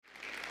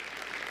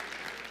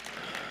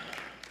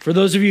For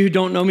those of you who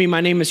don't know me,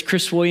 my name is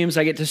Chris Williams.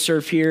 I get to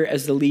serve here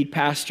as the lead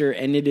pastor,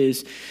 and it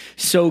is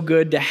so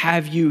good to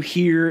have you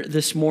here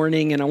this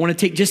morning. And I want to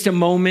take just a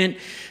moment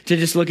to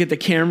just look at the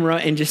camera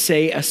and just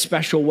say a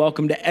special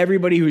welcome to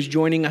everybody who's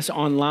joining us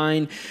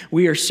online.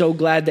 We are so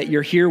glad that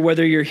you're here,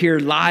 whether you're here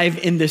live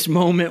in this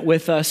moment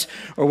with us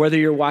or whether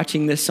you're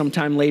watching this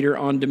sometime later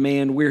on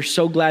demand. We're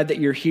so glad that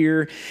you're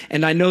here.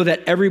 And I know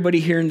that everybody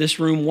here in this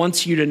room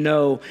wants you to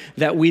know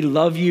that we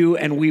love you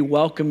and we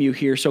welcome you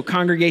here. So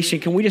congregation,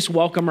 can we just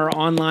welcome our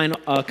online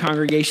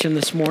congregation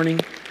this morning?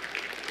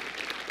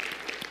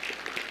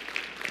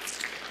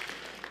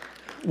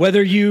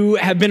 Whether you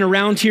have been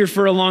around here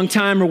for a long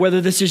time or whether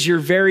this is your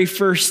very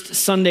first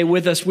Sunday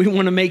with us, we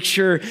want to make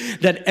sure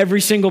that every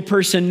single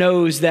person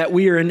knows that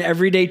we are an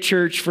everyday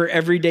church for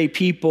everyday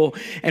people,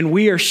 and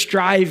we are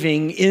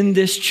striving in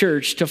this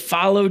church to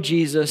follow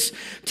Jesus,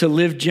 to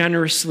live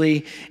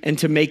generously, and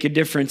to make a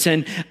difference.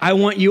 And I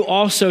want you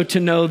also to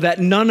know that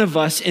none of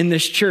us in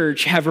this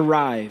church have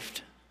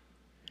arrived.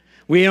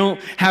 We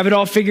don't have it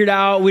all figured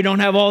out. We don't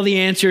have all the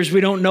answers. We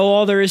don't know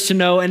all there is to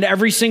know. And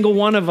every single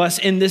one of us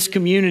in this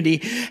community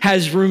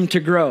has room to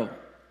grow.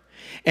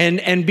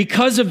 And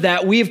because of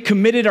that, we have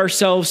committed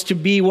ourselves to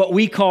be what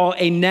we call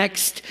a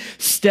next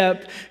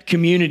step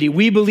community.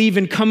 We believe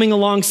in coming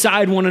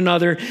alongside one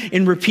another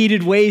in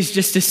repeated ways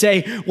just to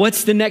say,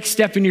 what's the next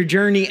step in your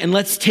journey? And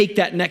let's take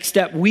that next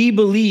step. We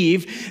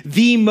believe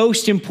the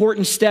most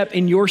important step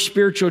in your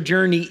spiritual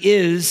journey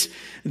is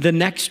the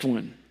next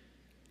one.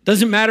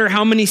 Doesn't matter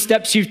how many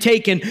steps you've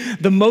taken,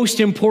 the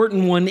most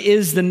important one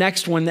is the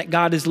next one that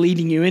God is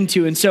leading you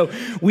into. And so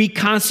we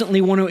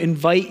constantly want to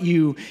invite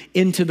you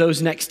into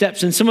those next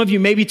steps. And some of you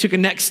maybe took a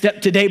next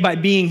step today by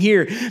being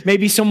here.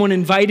 Maybe someone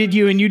invited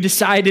you and you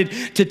decided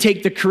to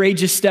take the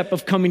courageous step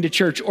of coming to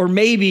church. Or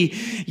maybe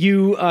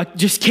you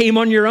just came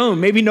on your own.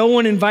 Maybe no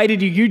one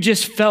invited you. You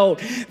just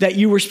felt that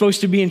you were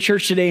supposed to be in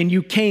church today and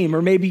you came.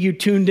 Or maybe you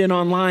tuned in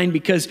online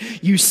because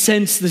you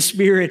sensed the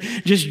Spirit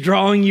just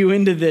drawing you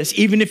into this.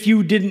 Even if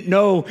you didn't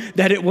know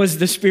that it was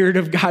the Spirit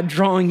of God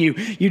drawing you,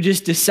 you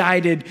just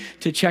decided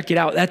to check it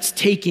out. That's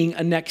taking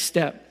a next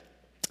step.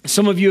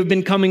 Some of you have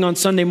been coming on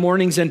Sunday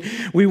mornings, and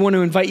we want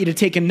to invite you to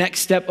take a next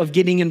step of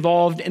getting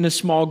involved in a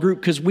small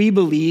group, because we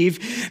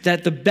believe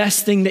that the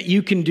best thing that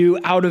you can do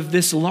out of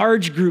this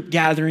large group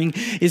gathering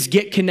is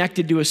get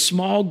connected to a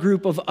small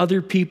group of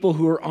other people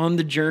who are on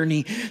the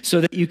journey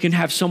so that you can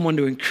have someone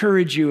to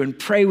encourage you and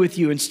pray with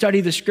you and study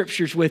the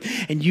scriptures with,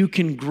 and you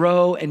can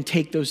grow and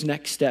take those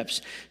next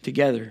steps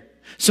together.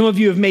 Some of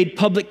you have made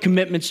public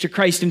commitments to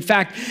Christ. In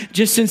fact,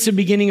 just since the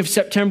beginning of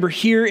September,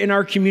 here in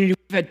our community,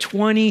 we've had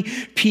 20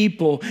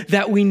 people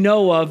that we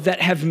know of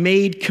that have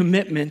made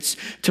commitments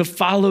to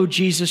follow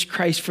Jesus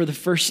Christ for the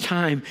first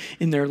time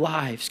in their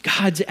lives.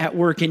 God's at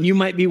work, and you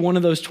might be one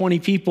of those 20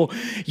 people.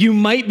 You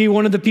might be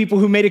one of the people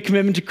who made a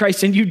commitment to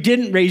Christ, and you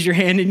didn't raise your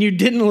hand, and you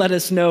didn't let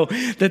us know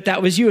that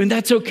that was you. And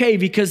that's okay,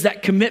 because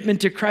that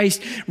commitment to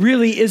Christ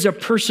really is a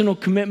personal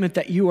commitment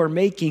that you are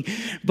making.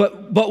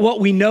 But what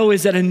we know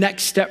is that a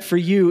next step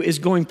for you is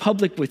going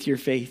public with your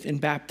faith in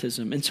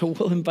baptism. And so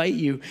we'll invite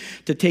you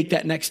to take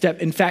that next step.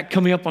 In fact,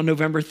 coming up on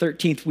November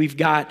 13th, we've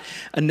got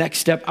a next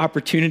step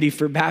opportunity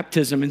for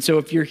baptism. And so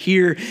if you're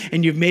here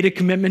and you've made a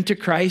commitment to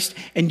Christ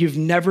and you've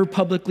never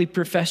publicly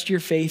professed your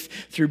faith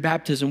through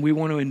baptism, we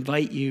want to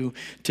invite you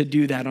to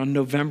do that on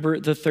November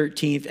the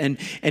 13th.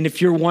 And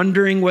if you're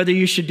wondering whether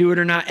you should do it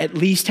or not, at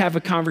least have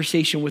a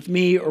conversation with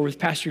me or with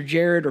Pastor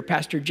Jared or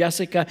Pastor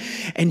Jessica,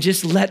 and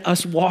just let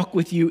us walk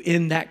with you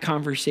in that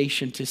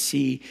conversation to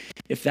see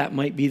if that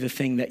might be the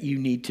thing that you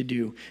need to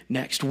do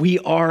next. We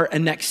are a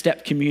next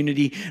step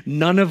community.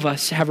 None of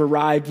us have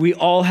arrived. We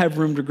all have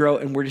room to grow,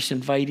 and we're just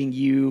inviting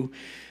you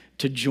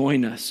to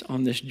join us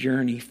on this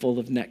journey full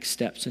of next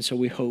steps. And so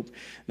we hope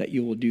that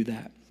you will do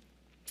that.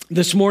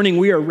 This morning,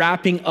 we are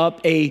wrapping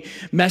up a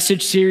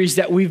message series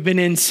that we've been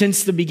in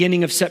since the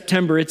beginning of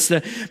September. It's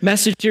the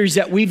message series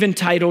that we've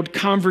entitled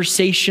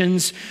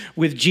Conversations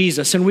with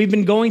Jesus. And we've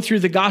been going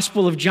through the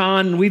Gospel of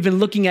John, and we've been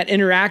looking at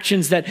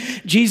interactions that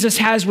Jesus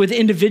has with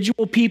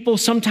individual people,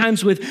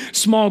 sometimes with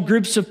small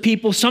groups of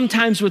people,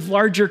 sometimes with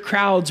larger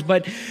crowds.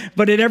 But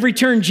at every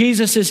turn,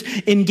 Jesus is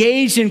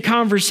engaged in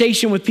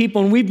conversation with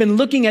people. And we've been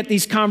looking at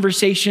these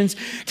conversations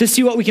to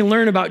see what we can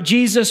learn about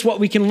Jesus, what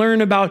we can learn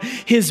about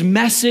his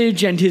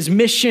message and his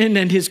mission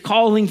and his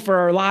calling for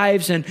our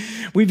lives. And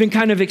we've been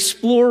kind of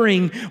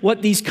exploring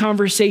what these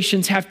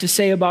conversations have to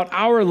say about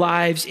our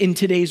lives in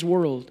today's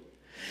world.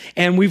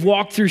 And we've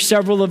walked through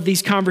several of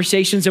these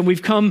conversations, and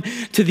we've come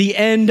to the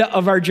end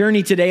of our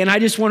journey today. And I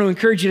just want to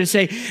encourage you to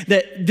say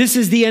that this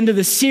is the end of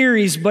the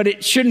series, but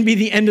it shouldn't be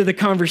the end of the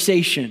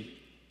conversation.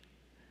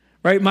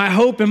 Right? My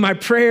hope and my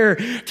prayer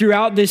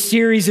throughout this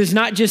series is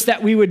not just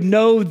that we would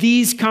know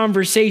these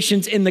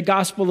conversations in the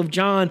Gospel of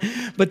John,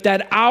 but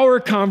that our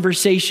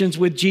conversations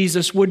with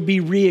Jesus would be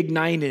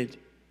reignited.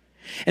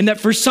 And that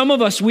for some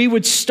of us, we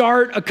would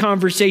start a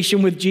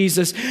conversation with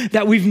Jesus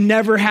that we've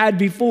never had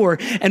before.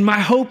 And my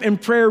hope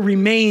and prayer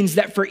remains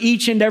that for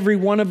each and every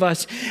one of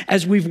us,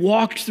 as we've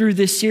walked through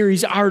this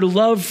series, our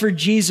love for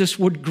Jesus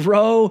would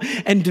grow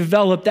and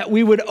develop, that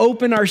we would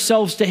open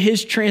ourselves to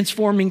his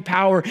transforming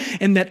power,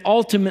 and that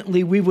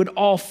ultimately we would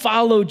all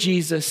follow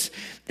Jesus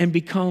and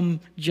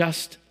become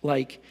just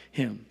like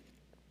him.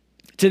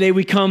 Today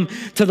we come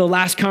to the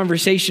last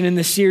conversation in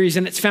this series,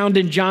 and it's found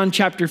in John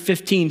chapter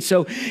 15.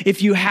 So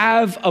if you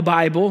have a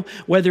Bible,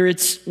 whether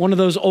it's one of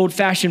those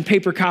old-fashioned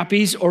paper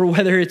copies or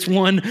whether it's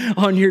one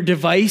on your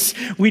device,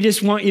 we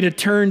just want you to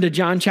turn to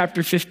John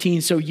chapter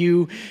 15 so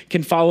you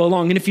can follow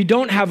along. And if you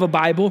don't have a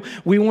Bible,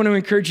 we want to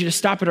encourage you to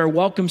stop at our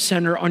Welcome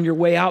Center on your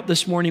way out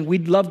this morning.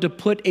 We'd love to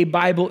put a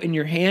Bible in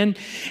your hand.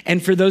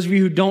 And for those of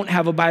you who don't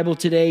have a Bible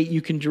today,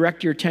 you can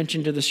direct your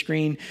attention to the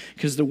screen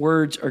because the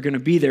words are going to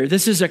be there.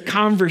 This is a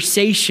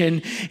conversation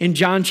in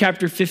John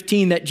chapter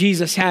 15 that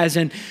Jesus has,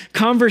 and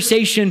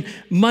conversation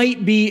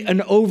might be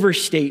an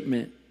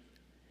overstatement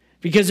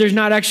because there's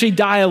not actually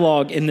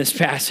dialogue in this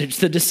passage.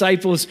 The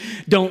disciples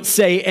don't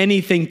say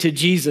anything to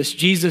Jesus.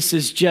 Jesus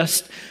is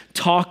just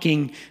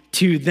talking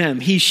to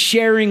them. He's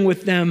sharing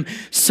with them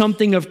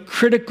something of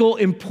critical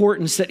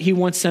importance that he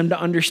wants them to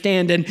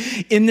understand. And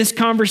in this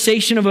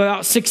conversation of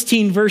about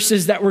 16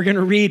 verses that we're going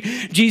to read,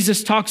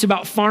 Jesus talks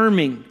about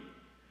farming.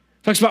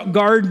 Talks about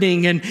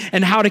gardening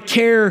and how to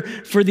care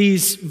for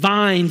these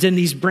vines and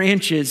these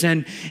branches.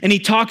 And he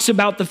talks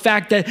about the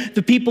fact that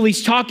the people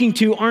he's talking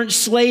to aren't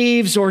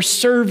slaves or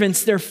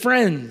servants, they're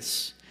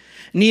friends.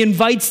 And he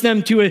invites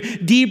them to a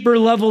deeper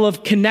level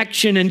of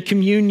connection and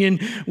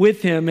communion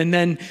with him. And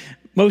then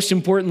most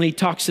importantly,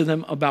 talks to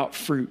them about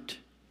fruit.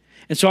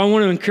 And so I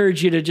want to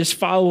encourage you to just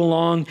follow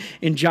along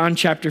in John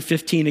chapter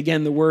 15.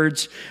 Again, the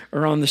words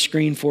are on the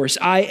screen for us.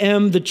 I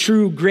am the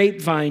true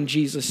grapevine,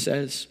 Jesus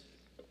says,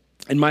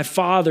 and my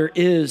Father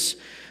is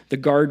the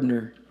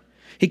gardener.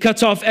 He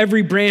cuts off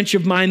every branch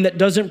of mine that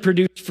doesn't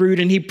produce fruit,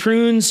 and he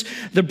prunes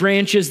the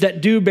branches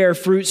that do bear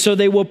fruit so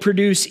they will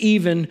produce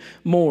even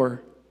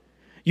more.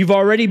 You've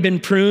already been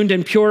pruned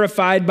and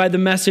purified by the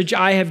message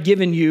I have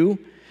given you.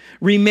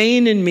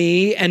 Remain in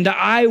me, and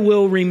I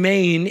will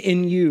remain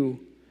in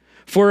you.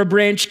 For a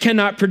branch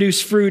cannot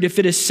produce fruit if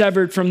it is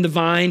severed from the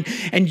vine,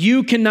 and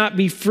you cannot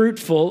be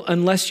fruitful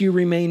unless you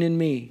remain in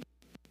me.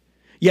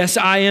 Yes,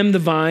 I am the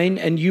vine,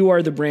 and you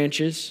are the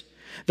branches.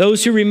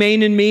 Those who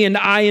remain in me and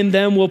I in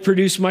them will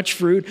produce much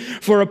fruit,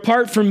 for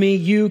apart from me,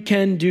 you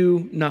can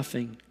do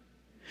nothing.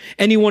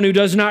 Anyone who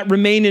does not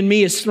remain in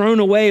me is thrown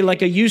away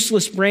like a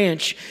useless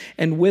branch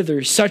and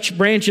withers. Such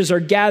branches are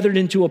gathered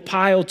into a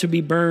pile to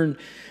be burned.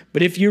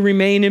 But if you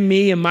remain in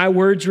me and my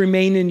words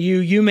remain in you,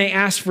 you may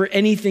ask for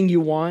anything you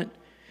want,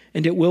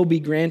 and it will be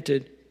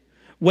granted.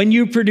 When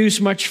you produce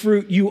much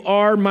fruit, you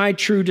are my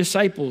true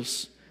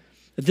disciples.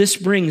 This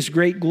brings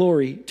great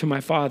glory to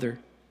my Father.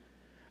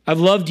 I've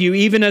loved you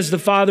even as the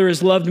Father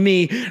has loved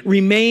me.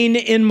 Remain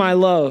in my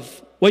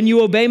love. When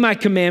you obey my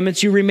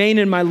commandments, you remain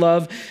in my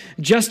love,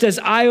 just as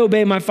I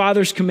obey my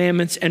Father's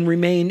commandments and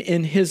remain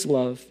in his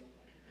love.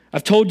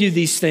 I've told you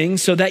these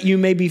things so that you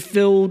may be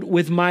filled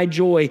with my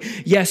joy.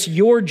 Yes,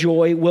 your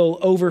joy will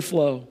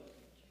overflow.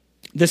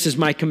 This is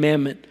my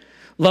commandment.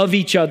 Love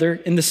each other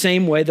in the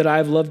same way that I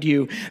have loved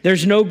you.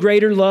 There's no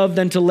greater love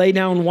than to lay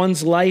down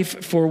one's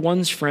life for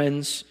one's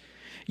friends.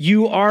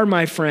 You are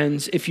my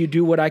friends if you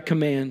do what I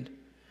command.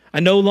 I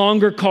no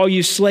longer call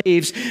you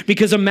slaves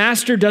because a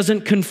master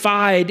doesn't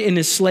confide in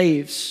his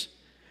slaves.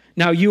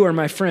 Now you are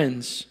my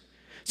friends,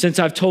 since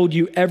I've told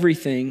you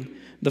everything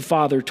the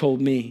Father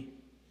told me.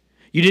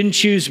 You didn't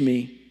choose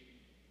me.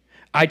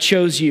 I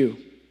chose you.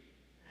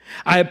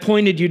 I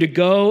appointed you to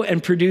go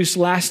and produce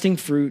lasting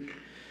fruit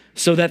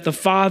so that the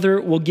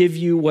Father will give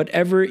you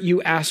whatever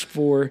you ask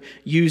for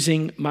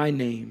using my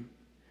name.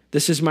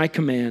 This is my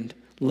command.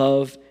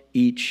 Love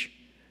each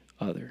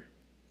other.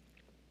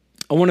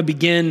 I want to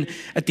begin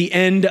at the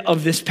end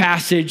of this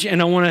passage,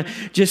 and I want to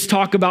just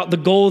talk about the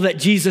goal that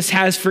Jesus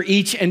has for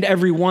each and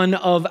every one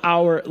of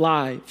our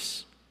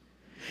lives.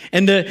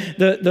 And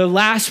the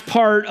last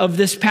part of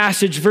this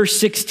passage, verse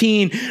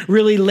 16,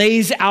 really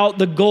lays out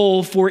the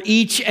goal for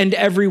each and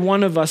every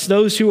one of us,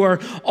 those who are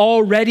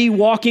already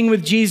walking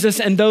with Jesus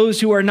and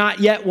those who are not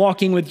yet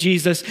walking with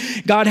Jesus.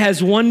 God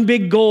has one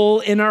big goal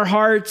in our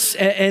hearts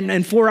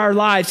and for our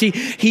lives.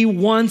 He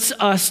wants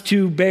us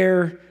to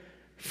bear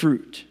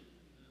fruit.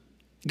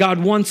 God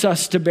wants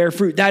us to bear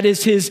fruit. That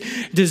is his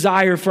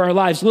desire for our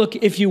lives. Look,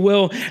 if you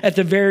will, at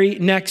the very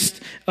next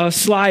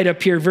slide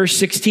up here, verse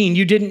 16.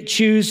 You didn't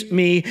choose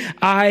me,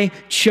 I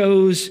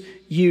chose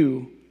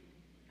you.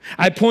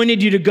 I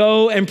appointed you to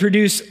go and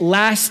produce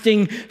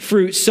lasting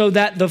fruit so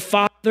that the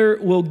Father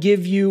will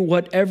give you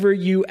whatever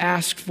you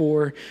ask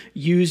for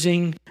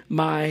using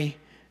my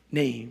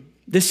name.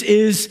 This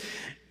is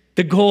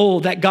the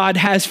goal that God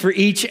has for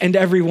each and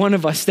every one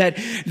of us, that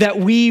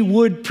we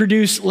would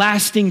produce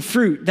lasting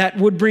fruit, that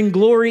would bring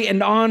glory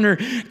and honor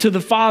to the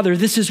Father.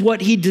 This is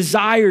what he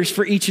desires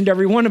for each and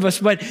every one of us.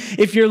 But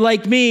if you're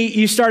like me,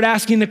 you start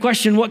asking the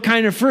question, what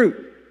kind of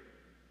fruit?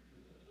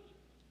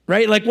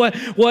 right? Like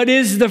what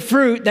is the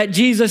fruit that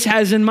Jesus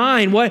has in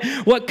mind?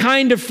 What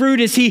kind of fruit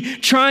is he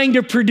trying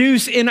to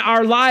produce in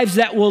our lives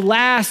that will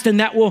last and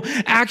that will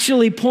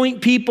actually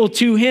point people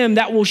to him,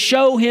 that will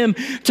show him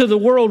to the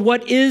world?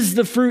 What is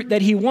the fruit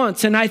that he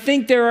wants? And I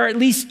think there are at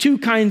least two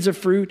kinds of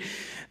fruit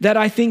that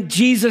I think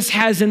Jesus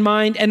has in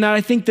mind and that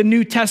I think the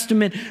New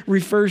Testament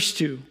refers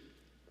to.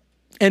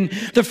 And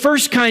the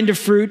first kind of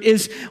fruit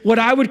is what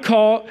I would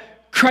call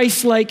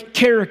Christ-like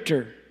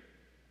character.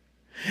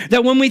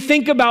 That when we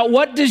think about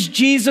what does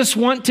Jesus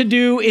want to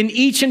do in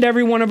each and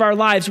every one of our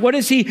lives, what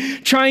is he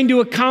trying to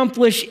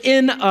accomplish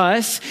in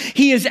us?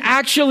 He is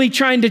actually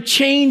trying to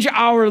change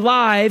our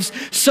lives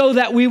so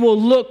that we will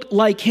look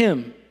like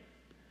him.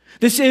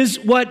 This is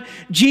what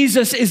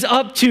Jesus is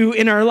up to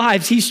in our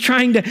lives. He's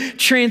trying to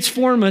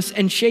transform us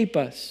and shape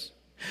us.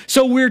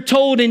 So we're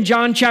told in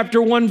John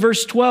chapter 1,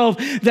 verse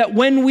 12, that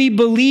when we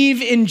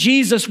believe in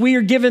Jesus, we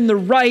are given the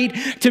right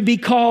to be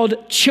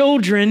called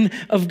children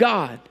of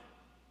God.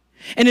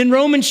 And in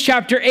Romans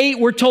chapter 8,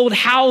 we're told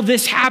how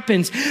this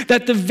happens,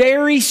 that the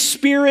very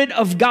Spirit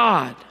of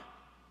God,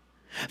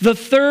 the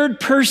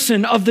third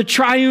person of the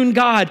triune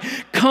God,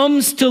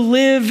 comes to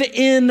live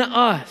in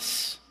us.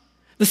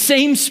 The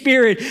same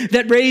Spirit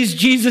that raised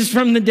Jesus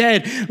from the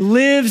dead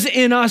lives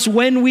in us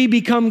when we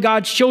become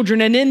God's children.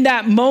 And in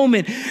that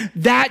moment,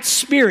 that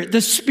Spirit,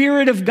 the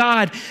Spirit of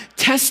God,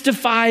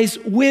 testifies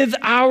with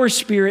our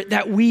spirit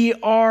that we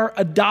are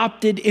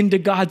adopted into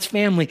God's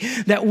family,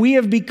 that we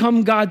have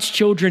become God's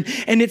children.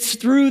 And it's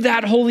through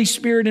that Holy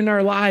Spirit in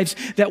our lives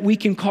that we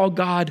can call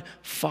God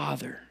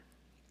Father.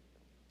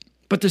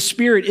 But the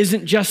Spirit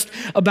isn't just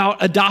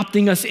about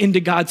adopting us into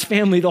God's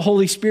family. The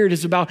Holy Spirit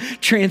is about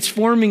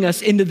transforming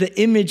us into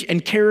the image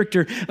and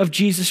character of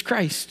Jesus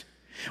Christ.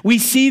 We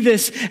see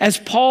this as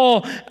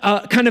Paul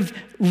kind of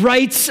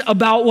writes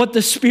about what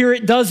the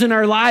Spirit does in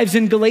our lives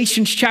in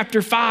Galatians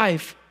chapter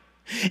 5.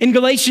 In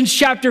Galatians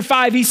chapter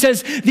 5, he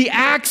says, the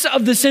acts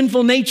of the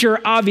sinful nature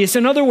are obvious.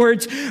 In other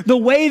words, the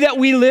way that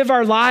we live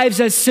our lives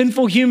as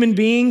sinful human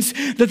beings,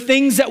 the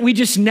things that we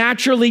just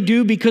naturally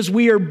do because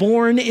we are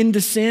born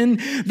into sin,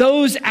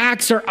 those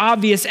acts are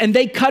obvious and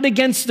they cut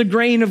against the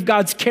grain of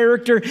God's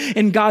character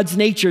and God's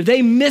nature.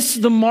 They miss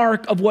the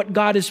mark of what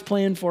God has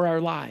planned for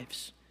our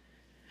lives.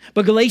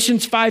 But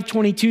Galatians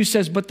 5:22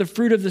 says, but the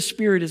fruit of the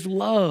Spirit is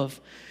love,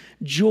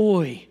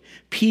 joy,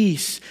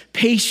 peace,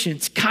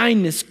 patience,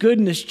 kindness,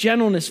 goodness,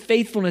 gentleness,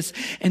 faithfulness,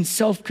 and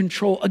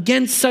self-control.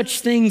 Against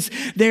such things,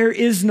 there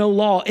is no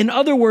law. In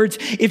other words,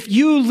 if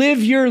you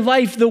live your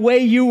life the way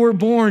you were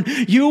born,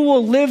 you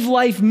will live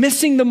life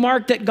missing the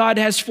mark that God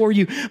has for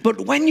you. But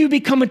when you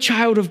become a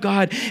child of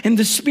God and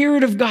the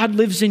Spirit of God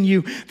lives in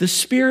you, the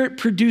Spirit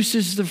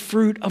produces the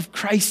fruit of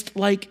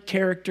Christ-like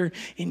character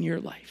in your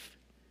life.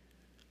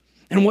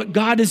 And what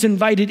God has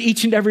invited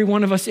each and every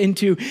one of us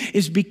into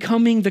is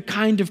becoming the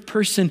kind of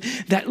person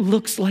that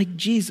looks like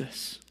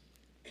Jesus.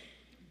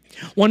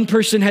 One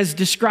person has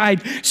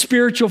described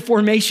spiritual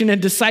formation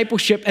and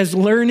discipleship as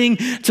learning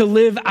to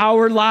live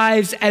our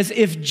lives as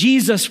if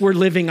Jesus were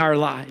living our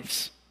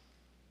lives.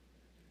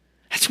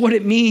 That's what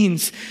it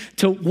means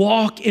to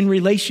walk in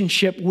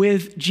relationship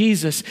with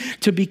Jesus,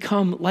 to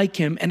become like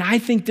him. And I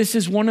think this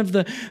is one of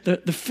the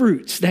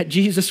fruits that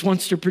Jesus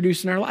wants to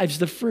produce in our lives,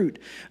 the fruit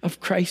of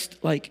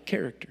Christ-like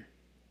character.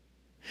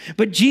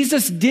 But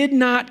Jesus did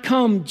not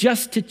come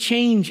just to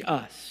change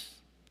us.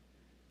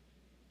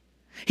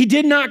 He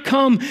did not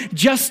come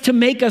just to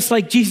make us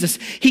like Jesus.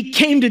 He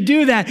came to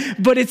do that,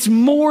 but it's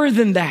more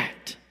than that.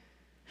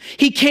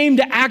 He came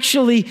to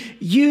actually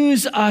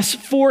use us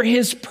for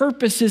his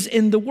purposes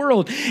in the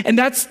world. And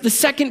that's the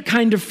second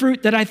kind of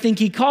fruit that I think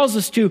he calls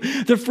us to,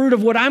 the fruit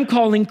of what I'm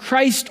calling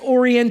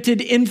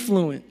Christ-oriented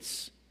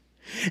influence.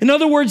 In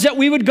other words, that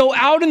we would go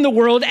out in the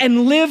world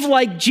and live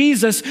like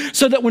Jesus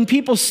so that when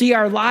people see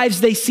our lives,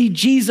 they see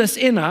Jesus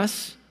in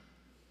us.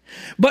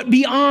 But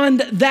beyond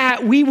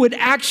that, we would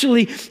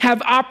actually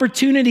have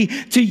opportunity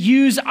to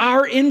use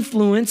our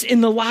influence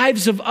in the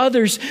lives of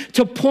others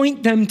to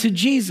point them to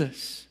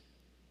Jesus.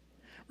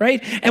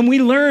 Right? And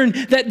we learn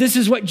that this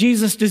is what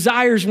Jesus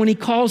desires when he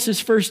calls his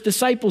first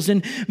disciples.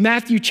 In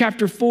Matthew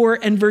chapter 4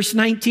 and verse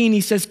 19,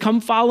 he says, come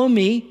follow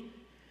me.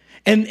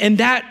 And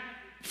that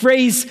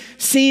phrase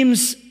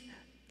seems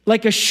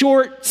like a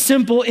short,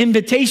 simple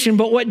invitation.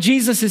 But what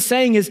Jesus is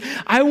saying is,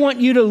 I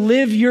want you to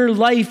live your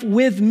life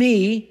with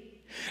me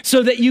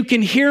so that you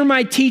can hear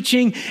my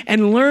teaching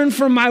and learn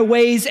from my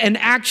ways and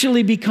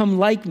actually become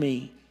like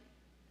me.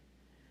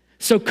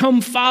 So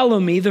come follow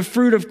me, the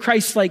fruit of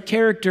Christ-like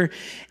character,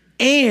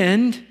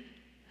 and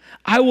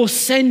I will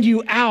send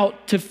you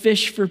out to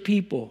fish for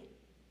people.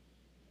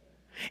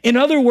 In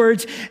other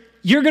words,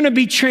 you're going to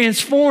be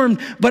transformed,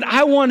 but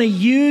I want to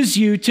use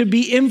you to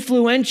be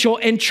influential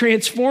and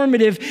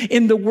transformative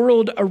in the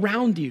world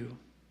around you.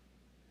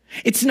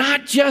 It's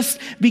not just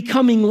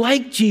becoming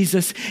like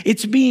Jesus,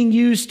 it's being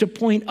used to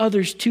point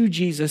others to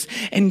Jesus.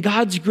 And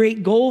God's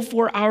great goal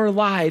for our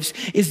lives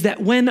is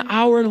that when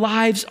our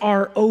lives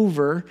are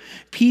over,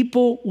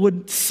 people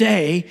would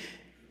say,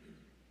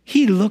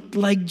 he looked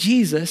like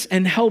Jesus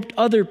and helped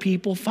other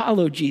people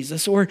follow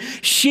Jesus. Or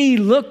she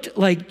looked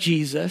like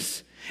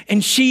Jesus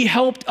and she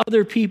helped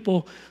other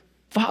people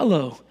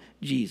follow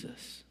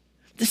Jesus.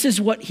 This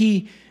is what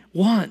he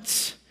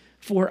wants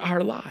for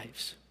our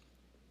lives.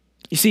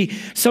 You see,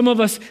 some of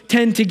us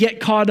tend to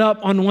get caught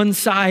up on one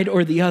side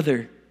or the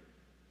other.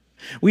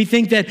 We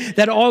think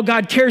that all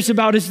God cares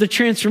about is the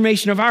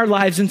transformation of our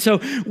lives. And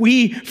so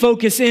we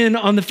focus in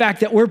on the fact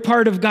that we're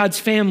part of God's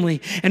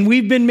family and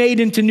we've been made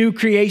into new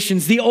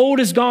creations. The old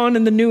is gone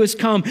and the new has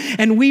come.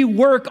 And we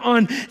work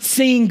on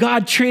seeing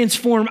God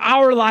transform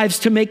our lives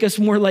to make us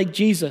more like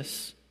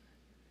Jesus.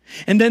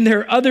 And then there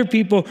are other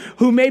people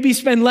who maybe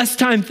spend less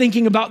time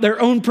thinking about their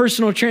own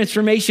personal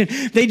transformation.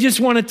 They just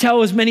want to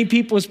tell as many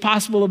people as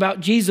possible about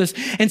Jesus.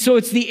 And so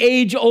it's the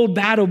age-old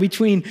battle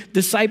between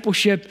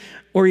discipleship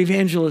or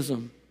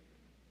evangelism.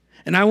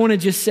 And I want to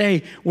just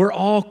say, we're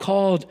all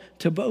called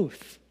to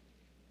both.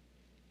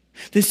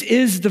 This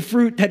is the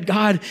fruit that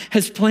God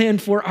has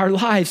planned for our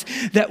lives,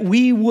 that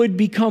we would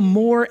become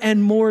more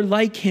and more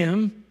like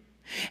him,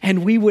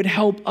 and we would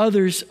help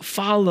others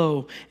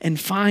follow and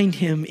find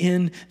him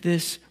in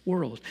this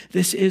world.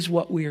 This is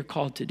what we are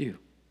called to do.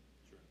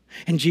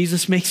 And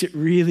Jesus makes it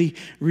really,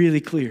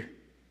 really clear.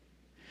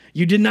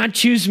 You did not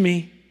choose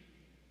me.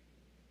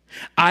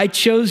 I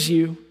chose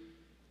you.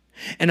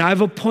 And I've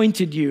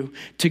appointed you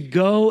to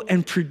go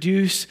and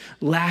produce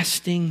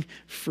lasting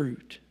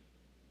fruit.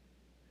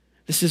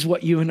 This is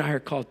what you and I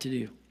are called to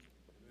do.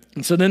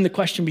 And so then the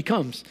question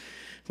becomes,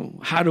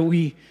 how do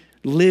we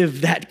live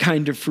that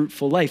kind of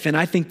fruitful life? And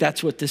I think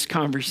that's what this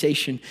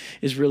conversation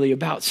is really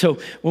about. So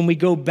when we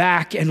go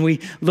back and we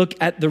look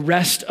at the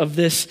rest of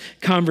this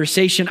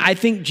conversation, I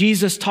think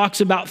Jesus talks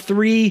about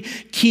three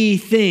key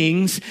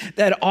things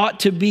that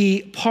ought to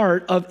be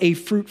part of a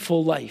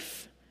fruitful life.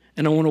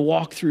 And I want to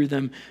walk through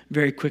them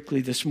very quickly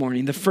this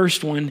morning. The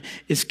first one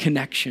is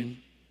connection.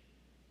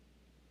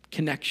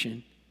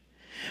 Connection.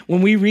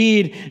 When we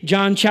read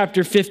John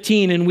chapter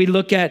 15 and we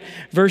look at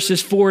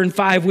verses 4 and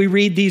 5, we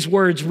read these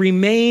words,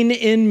 "Remain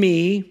in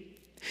me,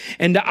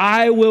 and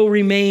I will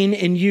remain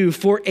in you.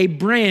 For a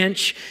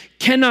branch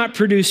cannot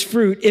produce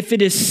fruit if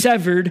it is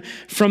severed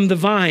from the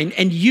vine,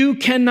 and you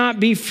cannot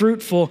be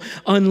fruitful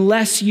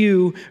unless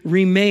you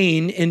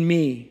remain in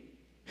me.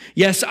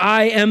 Yes,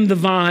 I am the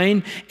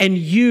vine, and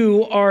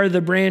you are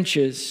the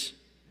branches.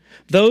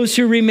 Those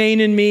who remain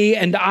in me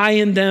and I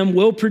in them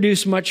will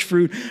produce much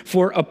fruit,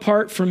 for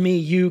apart from me,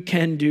 you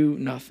can do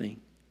nothing."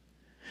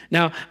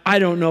 Now, I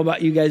don't know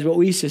about you guys, but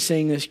we used to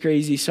sing this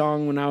crazy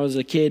song when I was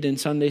a kid in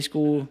Sunday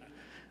school.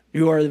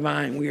 You are the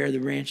vine, we are the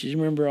branches.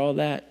 Remember all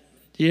that?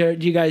 Do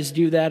you guys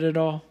do that at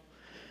all?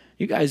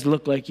 You guys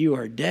look like you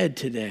are dead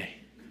today.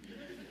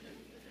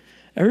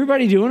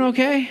 Everybody doing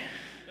okay?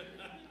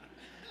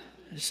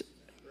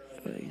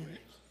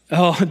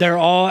 Oh, they're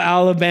all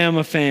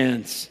Alabama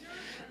fans.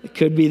 It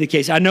could be the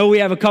case. I know we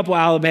have a couple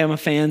Alabama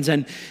fans,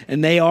 and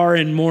they are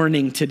in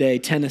mourning today.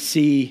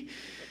 Tennessee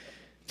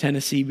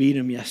beat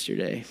them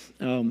yesterday.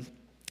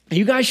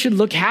 You guys should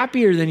look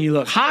happier than you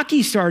look.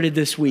 Hockey started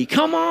this week.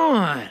 Come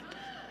on.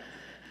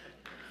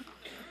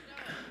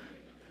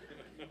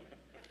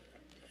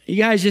 You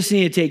guys just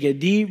need to take a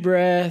deep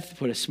breath,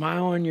 put a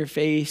smile on your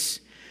face.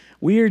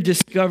 We are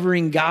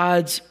discovering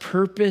God's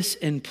purpose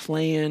and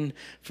plan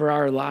for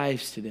our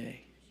lives today.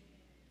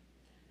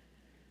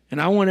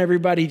 And I want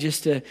everybody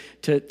just to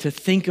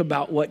think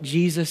about what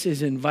Jesus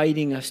is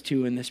inviting us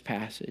to in this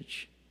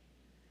passage.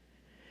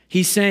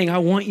 He's saying, I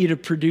want you to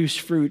produce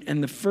fruit.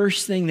 And the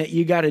first thing that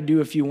you got to do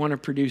if you want to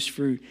produce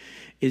fruit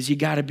is you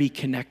got to be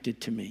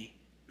connected to me.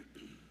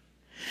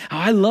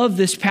 I love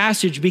this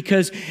passage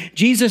because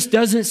Jesus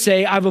doesn't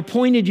say, I've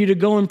appointed you to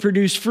go and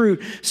produce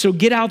fruit, so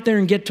get out there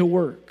and get to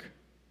work.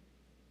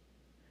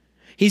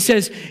 He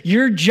says,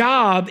 your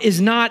job is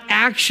not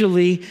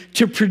actually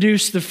to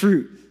produce the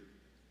fruit.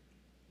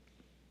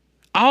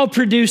 I'll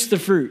produce the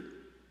fruit.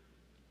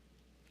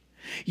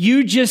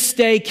 You just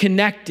stay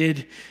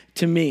connected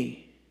to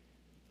me.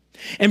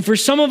 And for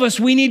some of us,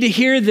 we need to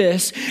hear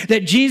this,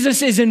 that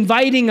Jesus is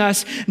inviting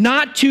us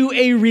not to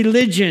a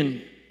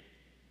religion.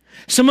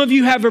 Some of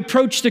you have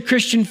approached the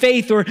Christian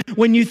faith, or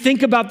when you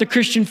think about the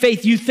Christian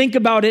faith, you think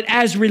about it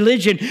as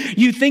religion.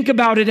 You think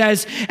about it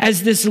as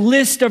this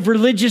list of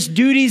religious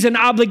duties and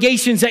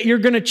obligations that you're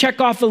going to check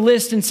off a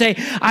list and say,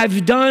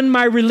 I've done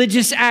my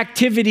religious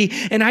activity.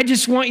 And I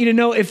just want you to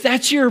know, if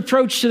that's your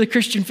approach to the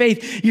Christian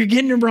faith, you're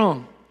getting it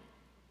wrong.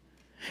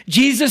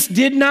 Jesus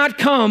did not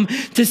come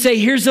to say,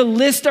 here's a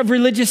list of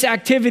religious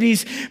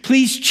activities.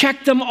 Please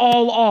check them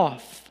all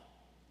off.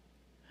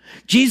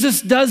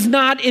 Jesus does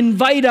not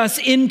invite us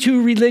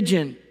into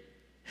religion.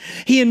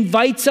 He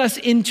invites us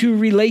into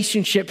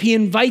relationship. He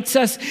invites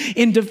us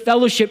into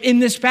fellowship. In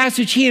this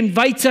passage, he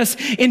invites us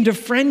into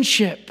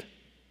friendship.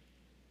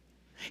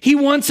 He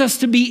wants us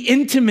to be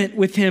intimate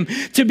with him,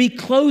 to be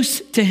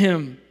close to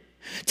him,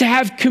 to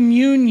have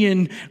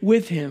communion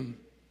with him.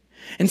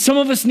 And some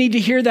of us need to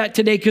hear that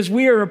today because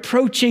we are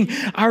approaching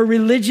our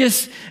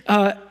religious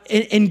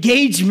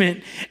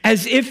engagement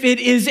as if it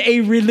is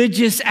a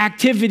religious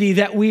activity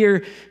that we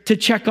are to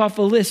check off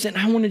a list. And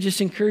I want to just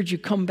encourage you,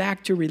 come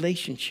back to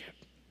relationship.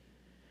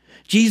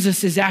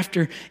 Jesus is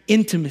after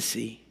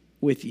intimacy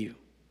with you.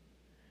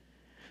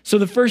 So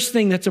the first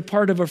thing that's a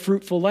part of a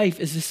fruitful life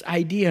is this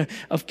idea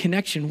of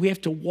connection. We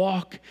have to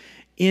walk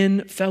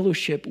in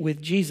fellowship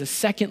with Jesus.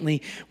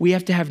 Secondly, we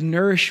have to have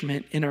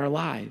nourishment in our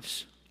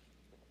lives.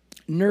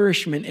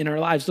 Nourishment in our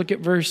lives. Look at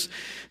verse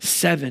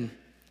 7.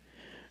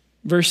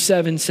 Verse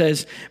 7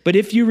 says, "But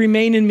if you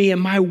remain in me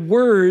and my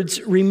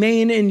words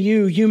remain in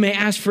you, you may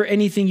ask for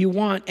anything you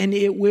want and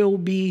it will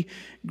be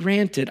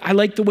granted." I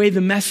like the way the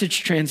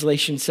Message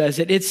translation says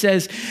it. It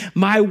says,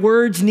 "My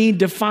words need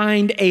to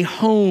find a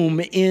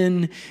home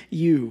in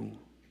you."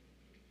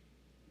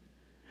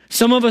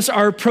 Some of us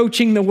are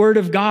approaching the Word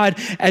of God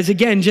as,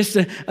 again, just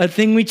a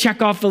thing we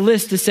check off the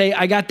list to say,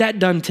 I got that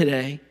done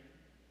today.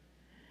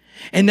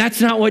 And that's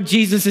not what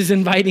Jesus is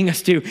inviting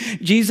us to.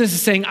 Jesus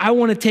is saying, I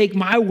want to take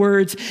my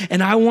words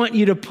and I want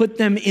you to put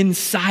them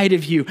inside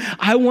of you.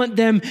 I want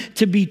them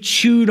to be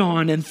chewed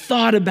on and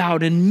thought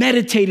about and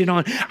meditated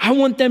on. I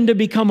want them to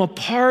become a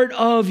part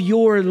of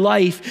your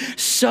life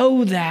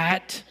so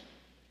that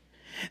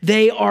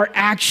they are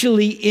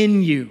actually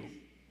in you.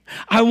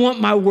 I want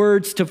my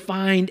words to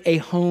find a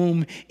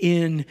home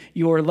in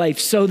your life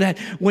so that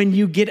when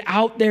you get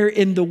out there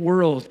in the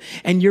world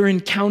and you're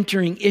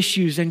encountering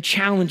issues and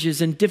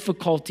challenges and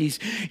difficulties,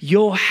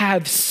 you'll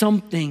have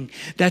something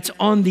that's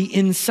on the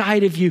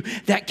inside of you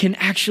that can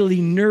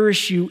actually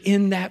nourish you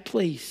in that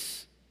place.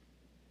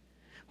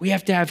 We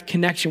have to have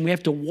connection. We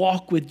have to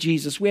walk with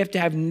Jesus. We have to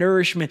have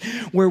nourishment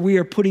where we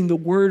are putting the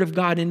Word of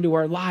God into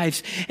our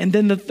lives. And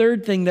then the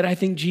third thing that I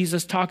think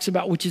Jesus talks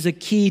about, which is a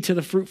key to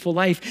the fruitful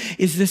life,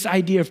 is this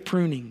idea of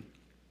pruning.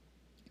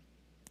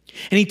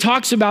 And he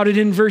talks about it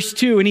in verse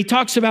 2. And he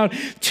talks about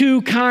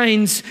two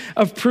kinds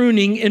of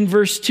pruning in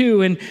verse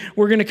 2. And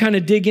we're going to kind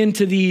of dig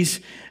into these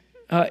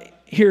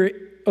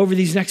here over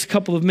these next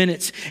couple of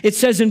minutes. It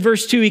says in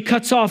verse 2, he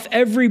cuts off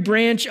every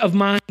branch of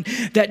mine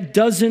that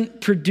doesn't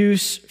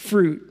produce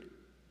fruit.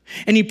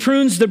 And he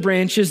prunes the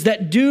branches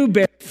that do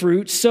bear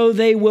fruit so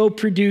they will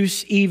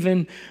produce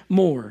even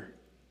more.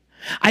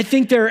 I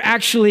think there are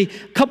actually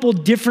a couple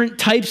different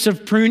types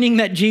of pruning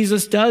that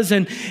Jesus does.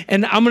 And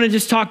I'm going to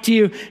just talk to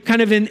you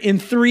kind of in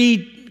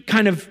three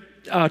kind of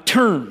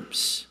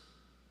terms.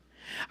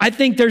 I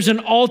think there's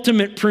an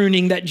ultimate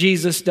pruning that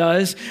Jesus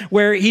does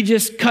where he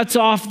just cuts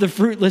off the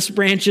fruitless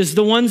branches,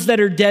 the ones that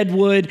are dead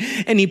wood,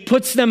 and he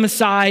puts them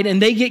aside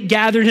and they get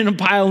gathered in a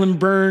pile and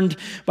burned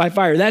by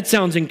fire. That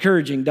sounds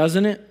encouraging,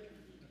 doesn't it?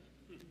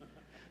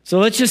 So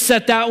let's just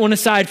set that one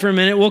aside for a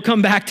minute. We'll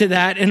come back to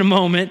that in a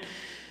moment.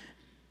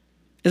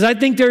 As I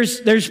think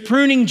there's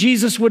pruning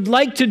Jesus would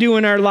like to do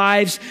in our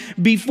lives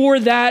before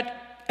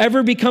that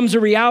ever becomes a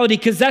reality,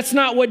 because that's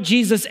not what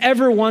Jesus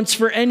ever wants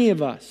for any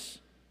of us.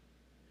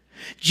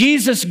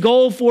 Jesus'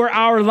 goal for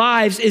our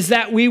lives is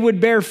that we would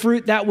bear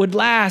fruit that would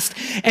last.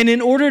 And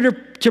in order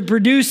to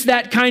produce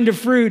that kind of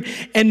fruit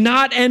and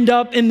not end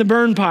up in the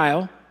burn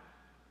pile,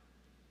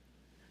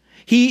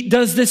 he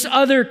does this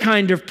other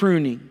kind of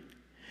pruning.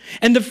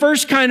 And the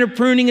first kind of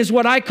pruning is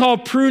what I call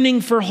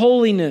pruning for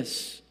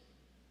holiness.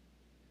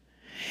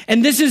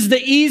 And this is the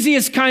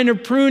easiest kind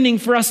of pruning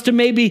for us to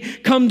maybe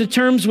come to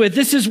terms with.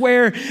 This is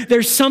where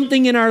there's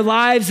something in our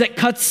lives that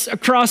cuts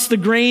across the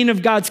grain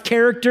of God's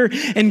character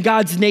and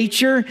God's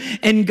nature.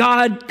 And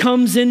God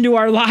comes into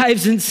our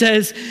lives and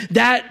says,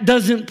 that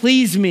doesn't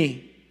please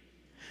me.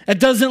 That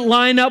doesn't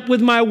line up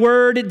with my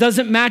word. It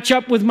doesn't match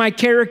up with my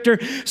character.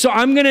 So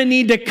I'm going to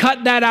need to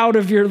cut that out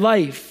of your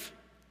life.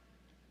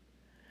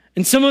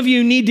 And some of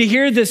you need to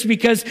hear this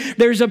because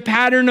there's a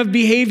pattern of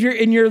behavior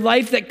in your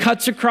life that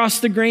cuts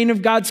across the grain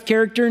of God's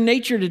character and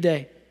nature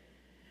today.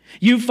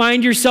 You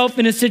find yourself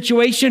in a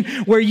situation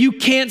where you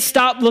can't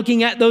stop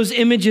looking at those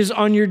images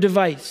on your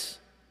device.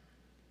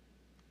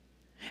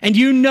 And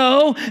you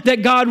know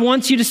that God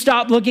wants you to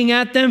stop looking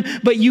at them,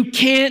 but you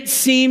can't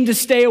seem to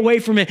stay away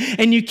from it.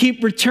 And you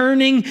keep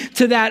returning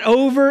to that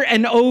over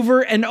and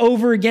over and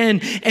over again.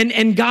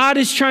 And God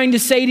is trying to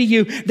say to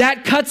you,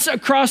 that cuts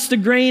across the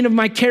grain of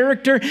my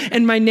character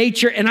and my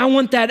nature, and I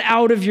want that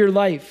out of your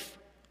life.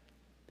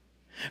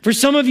 For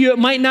some of you, it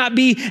might not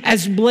be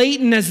as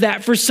blatant as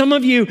that. For some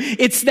of you,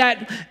 it's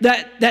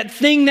that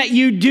thing that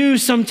you do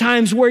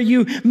sometimes where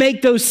you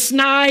make those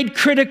snide,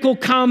 critical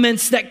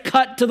comments that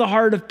cut to the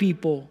heart of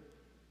people.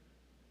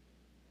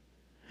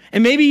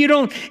 And maybe you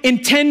don't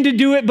intend to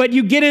do it, but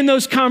you get in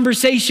those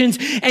conversations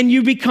and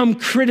you become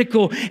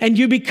critical and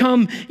you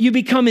become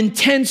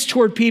intense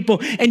toward people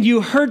and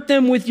you hurt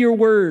them with your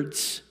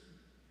words.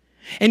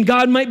 And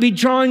God might be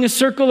drawing a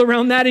circle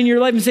around that in your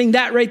life and saying,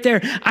 that right there,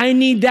 I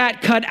need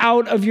that cut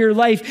out of your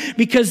life,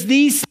 because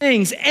these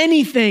things,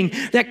 anything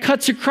that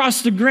cuts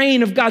across the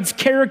grain of God's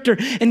character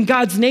and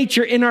God's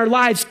nature in our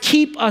lives,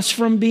 keep us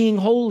from being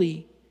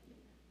holy.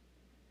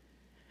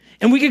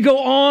 And we could go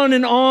on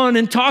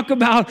and talk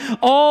about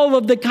all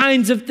of the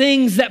kinds of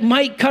things that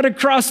might cut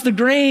across the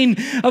grain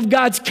of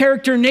God's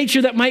character and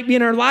nature that might be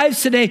in our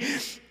lives today.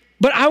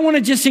 But I want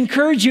to just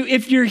encourage you,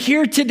 if you're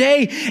here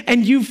today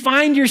and you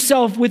find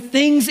yourself with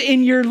things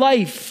in your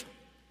life,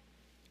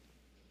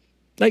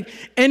 like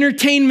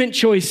entertainment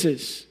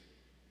choices,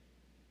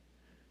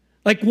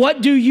 like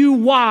what do you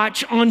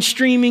watch on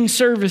streaming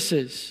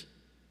services?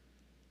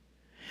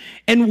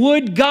 And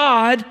would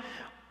God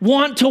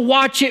want to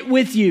watch it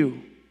with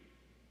you?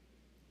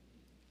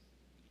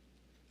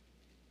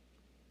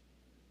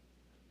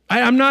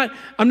 I'm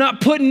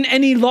not putting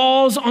any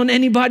laws on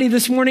anybody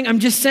this morning. I'm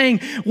just saying,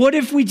 what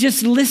if we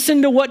just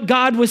listen to what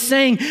God was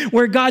saying,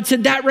 where God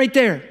said, that right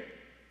there,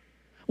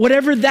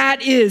 whatever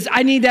that is,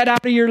 I need that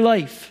out of your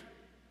life.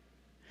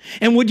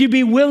 And would you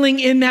be willing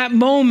in that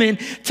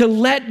moment to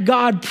let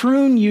God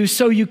prune you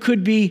so you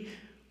could be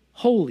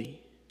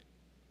holy?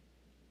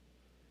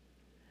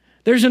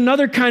 There's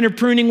another kind of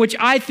pruning which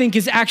I think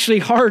is actually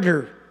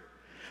harder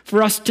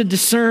for us to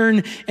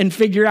discern and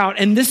figure out.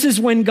 And this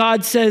is when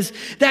God says,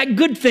 that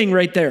good thing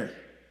right there,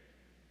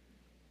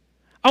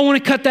 I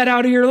want to cut that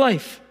out of your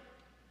life.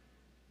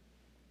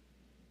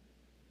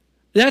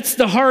 That's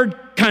the hard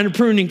kind of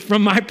pruning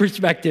from my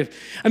perspective.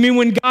 I mean,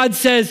 when God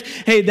says,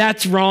 hey,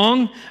 that's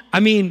wrong, I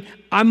mean,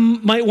 I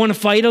might want to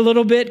fight a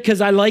little bit because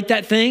I like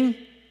that thing.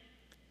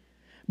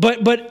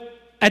 But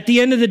at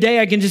the end of the day,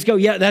 I can just go,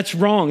 yeah, that's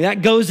wrong.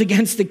 That goes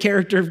against the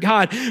character of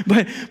God.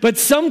 But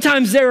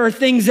sometimes there are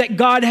things that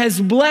God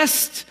has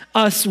blessed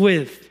us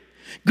with,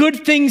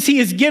 good things he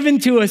has given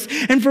to us.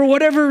 And for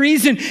whatever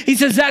reason, he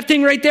says, that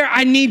thing right there,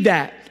 I need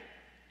that.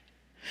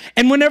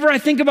 And whenever I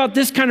think about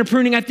this kind of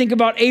pruning, I think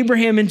about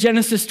Abraham in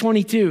Genesis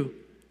 22.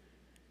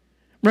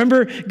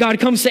 Remember, God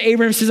comes to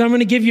Abraham and says, I'm going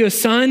to give you a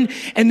son.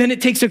 And then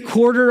it takes a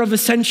quarter of a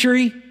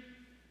century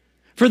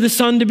for the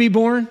son to be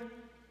born.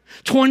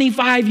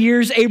 25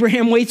 years,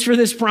 Abraham waits for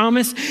this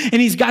promise, and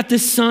he's got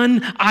this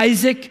son,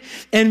 Isaac,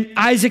 and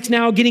Isaac's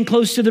now getting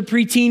close to the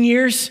preteen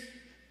years.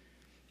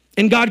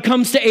 And God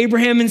comes to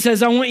Abraham and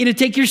says, I want you to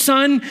take your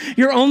son,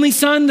 your only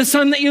son, the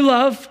son that you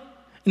love.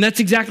 And that's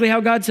exactly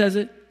how God says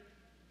it.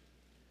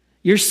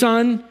 Your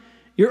son,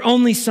 your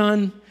only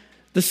son,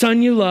 the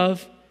son you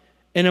love,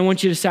 and I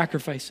want you to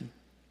sacrifice him.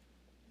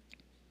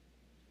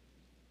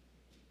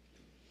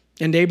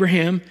 And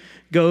Abraham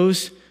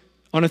goes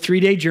on a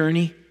 3-day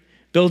journey,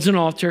 builds an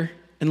altar,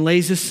 and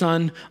lays his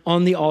son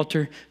on the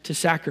altar to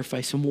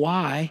sacrifice him.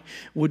 Why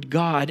would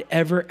God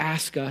ever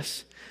ask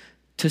us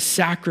to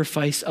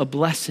sacrifice a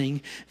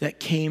blessing that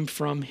came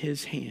from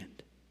his hand?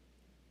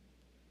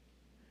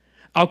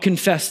 I'll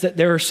confess that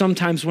there are some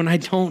times when I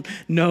don't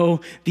know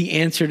the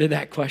answer to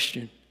that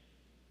question.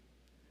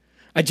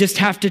 I just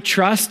have to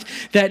trust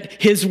that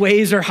his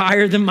ways are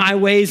higher than my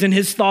ways and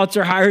his thoughts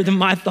are higher than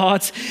my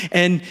thoughts.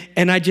 And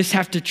I just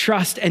have to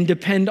trust and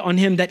depend on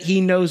him that he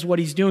knows what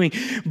he's doing.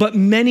 But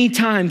many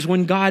times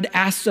when God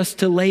asks us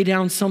to lay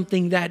down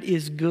something that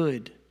is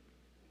good,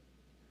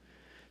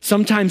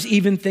 sometimes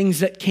even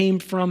things that came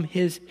from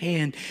his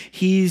hand,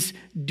 he's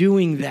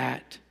doing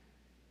that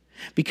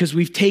because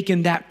we've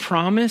taken that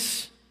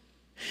promise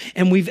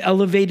and we've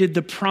elevated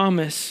the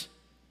promise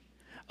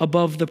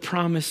above the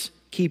promise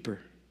keeper.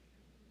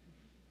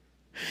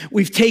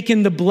 We've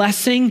taken the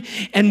blessing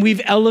and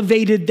we've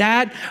elevated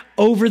that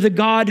over the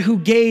God who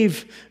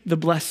gave the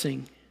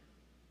blessing.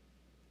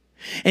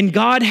 And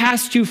God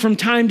has to, from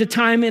time to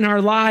time in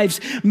our lives,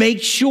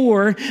 make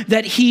sure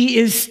that he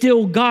is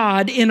still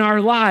God in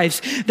our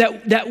lives.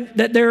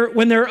 That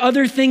when there are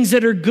other things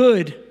that are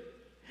good,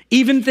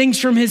 even things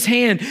from his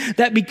hand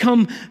that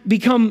become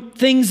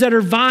things that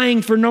are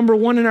vying for number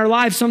one in our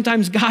lives,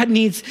 sometimes God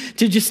needs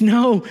to just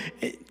know,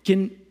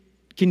 can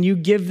you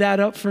give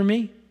that up for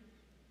me?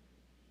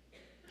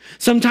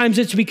 Sometimes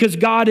it's because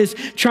God is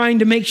trying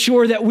to make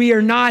sure that we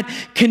are not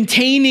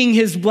containing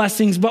his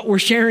blessings, but we're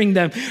sharing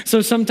them.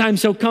 So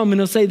sometimes he'll come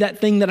and he'll say, that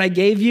thing that I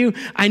gave you,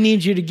 I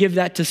need you to give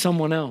that to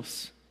someone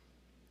else.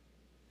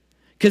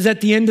 Because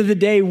at the end of the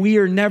day, we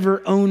are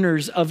never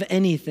owners of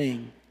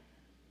anything.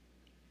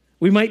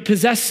 We might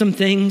possess some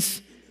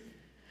things,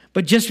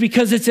 but just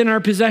because it's in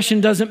our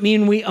possession doesn't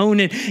mean we own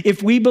it.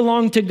 If we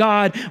belong to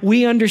God,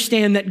 we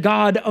understand that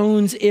God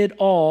owns it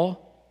all.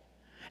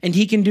 And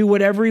he can do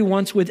whatever he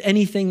wants with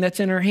anything that's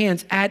in our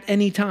hands at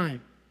any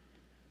time.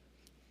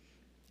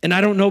 And I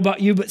don't know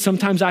about you, but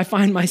sometimes I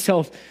find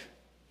myself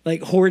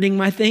like hoarding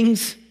my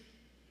things,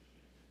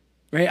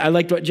 right? I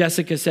liked what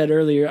Jessica said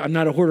earlier. I'm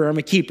not a hoarder, I'm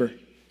a keeper,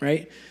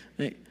 right?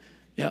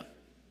 Yeah.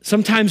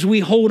 Sometimes we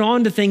hold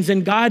on to things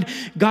and God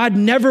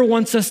never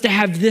wants us to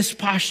have this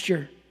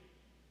posture.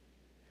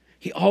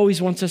 He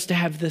always wants us to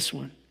have this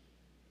one.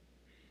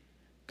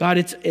 God,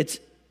 it's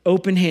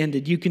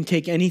open-handed. You can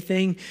take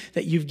anything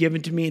that you've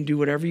given to me and do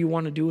whatever you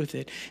want to do with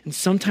it. And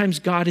sometimes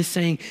God is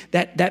saying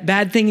that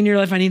bad thing in your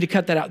life, I need to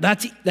cut that out.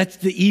 That's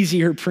the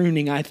easier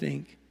pruning, I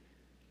think.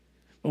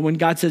 But when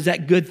God says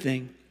that good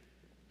thing,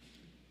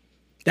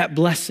 that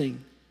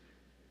blessing,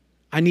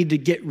 I need to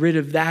get rid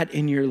of that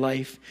in your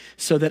life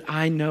so that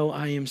I know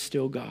I am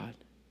still God.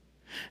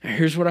 Now,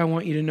 here's what I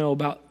want you to know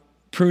about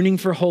pruning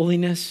for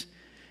holiness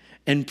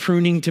and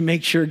pruning to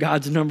make sure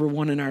God's number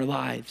one in our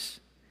lives,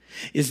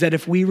 is that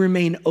if we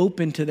remain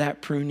open to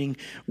that pruning,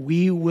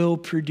 we will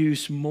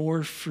produce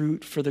more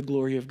fruit for the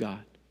glory of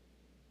God.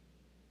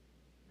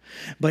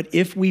 But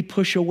if we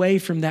push away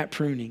from that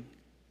pruning,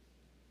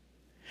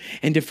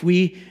 and if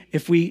we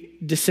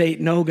just say,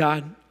 no,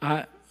 God,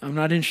 I'm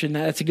not interested in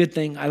that. That's a good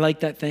thing. I like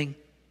that thing.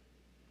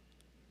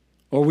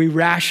 Or we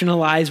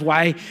rationalize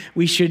why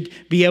we should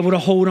be able to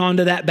hold on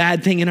to that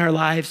bad thing in our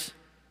lives,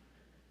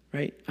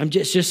 right?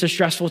 It's just a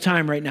stressful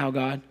time right now,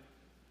 God.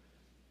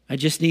 I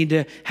just need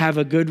to have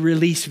a good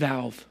release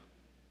valve.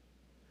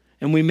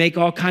 And we make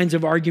all kinds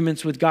of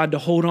arguments with God to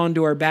hold on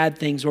to our bad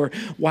things or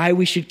why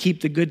we should keep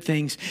the good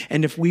things.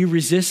 And if we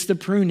resist the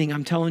pruning,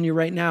 I'm telling you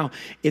right now,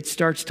 it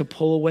starts to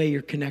pull away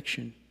your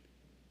connection.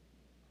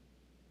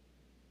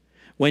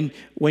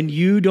 When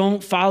you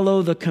don't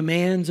follow the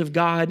commands of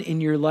God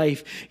in your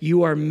life,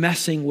 you are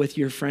messing with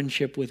your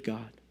friendship with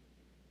God.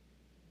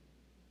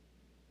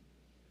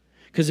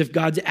 Because if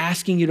God's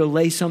asking you to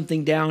lay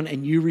something down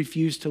and you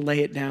refuse to lay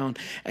it down,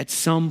 at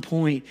some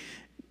point,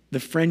 the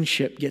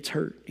friendship gets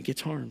hurt, it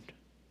gets harmed.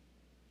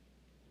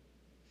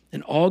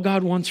 And all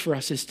God wants for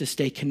us is to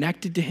stay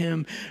connected to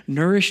him,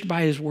 nourished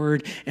by his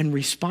word, and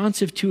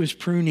responsive to his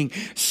pruning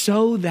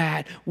so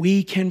that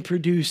we can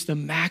produce the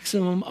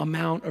maximum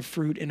amount of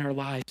fruit in our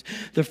lives.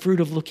 The fruit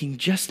of looking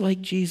just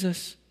like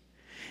Jesus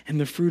and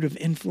the fruit of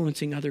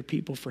influencing other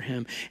people for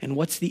him. And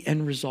what's the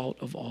end result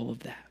of all of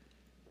that?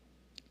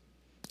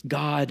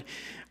 God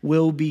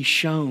will be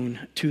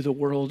shown to the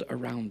world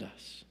around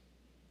us.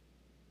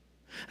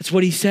 That's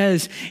what he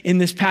says in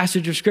this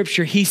passage of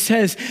scripture. He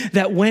says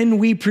that when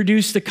we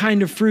produce the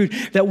kind of fruit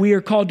that we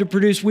are called to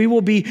produce, we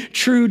will be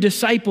true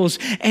disciples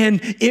and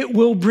it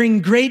will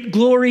bring great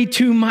glory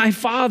to my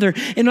Father.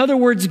 In other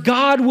words,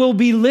 God will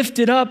be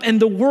lifted up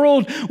and the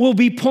world will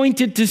be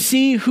pointed to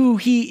see who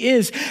he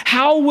is.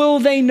 How will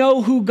they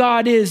know who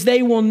God is?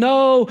 They will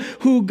know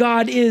who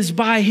God is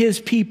by his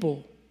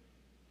people.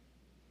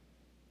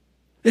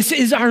 This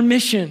is our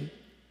mission.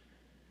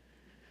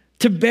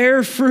 To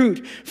bear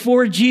fruit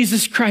for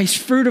Jesus Christ,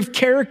 fruit of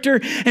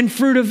character and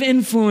fruit of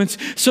influence,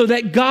 so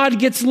that God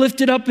gets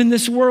lifted up in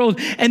this world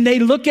and they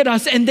look at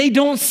us and they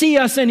don't see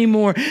us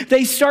anymore.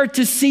 They start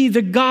to see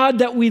the God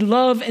that we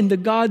love and the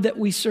God that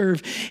we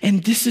serve.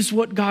 And this is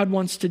what God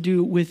wants to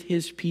do with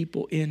his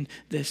people in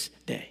this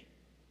day.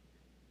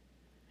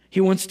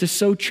 He wants to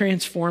so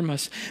transform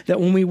us that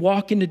when we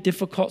walk into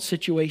difficult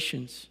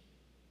situations,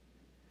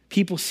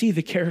 people see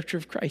the character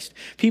of Christ.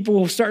 People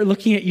will start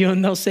looking at you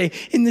and they'll say,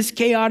 in this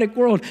chaotic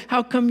world,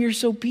 how come you're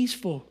so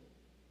peaceful?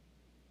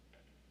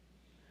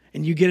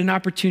 And you get an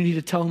opportunity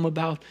to tell them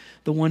about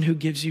the one who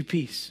gives you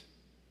peace.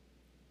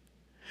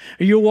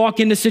 Or you'll walk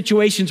into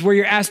situations where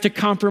you're asked to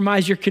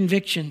compromise your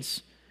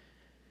convictions,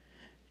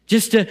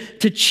 just to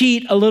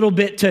cheat a little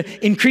bit,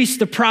 to increase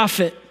the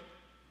profit.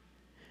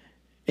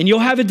 And you'll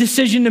have a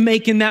decision to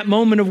make in that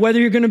moment of whether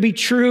you're going to be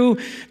true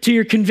to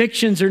your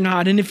convictions or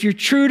not. And if you're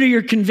true to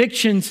your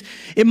convictions,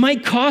 it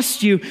might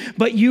cost you,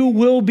 but you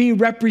will be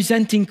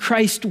representing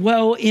Christ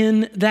well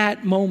in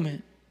that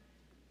moment.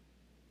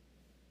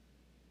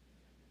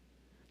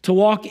 To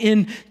walk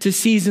into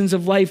seasons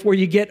of life where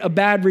you get a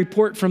bad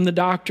report from the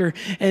doctor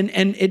and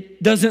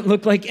it doesn't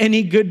look like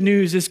any good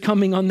news is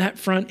coming on that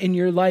front in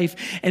your life.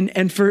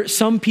 And for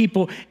some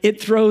people,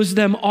 it throws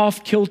them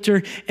off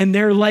kilter and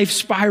their life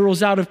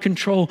spirals out of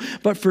control.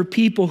 But for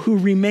people who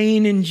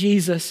remain in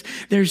Jesus,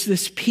 there's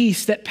this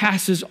peace that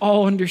passes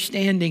all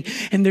understanding.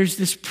 And there's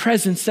this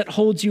presence that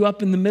holds you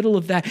up in the middle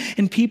of that.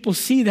 And people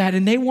see that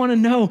and they want to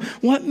know,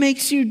 what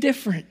makes you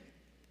different?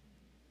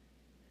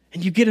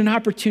 And you get an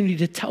opportunity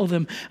to tell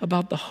them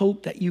about the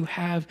hope that you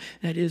have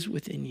that is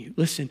within you.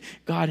 Listen,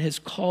 God has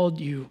called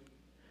you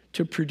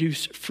to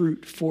produce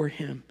fruit for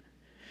him.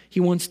 He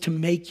wants to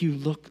make you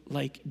look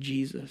like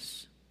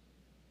Jesus.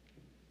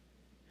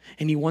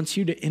 And he wants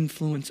you to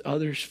influence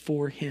others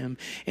for him.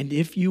 And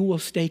if you will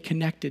stay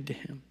connected to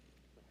him,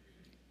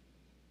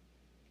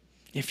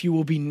 if you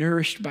will be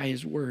nourished by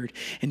his word,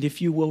 and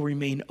if you will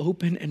remain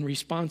open and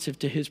responsive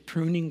to his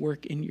pruning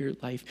work in your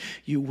life,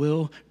 you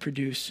will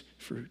produce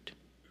fruit.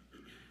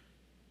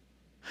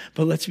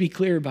 But let's be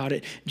clear about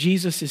it.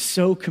 Jesus is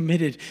so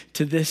committed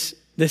to this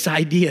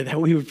idea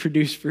that we would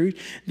produce fruit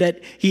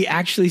that he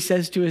actually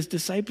says to his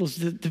disciples,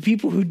 the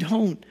people who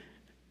don't,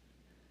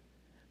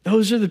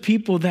 those are the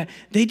people that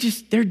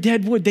they're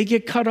dead wood. They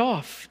get cut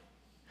off.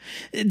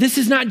 This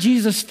is not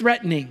Jesus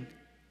threatening.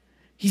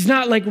 He's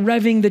not like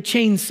revving the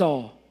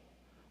chainsaw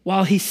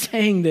while he's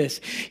saying this.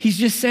 He's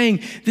just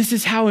saying, this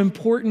is how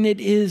important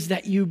it is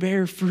that you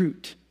bear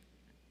fruit,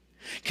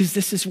 because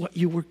this is what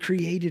you were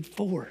created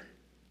for.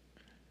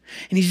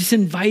 And he's just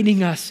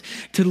inviting us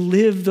to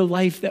live the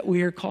life that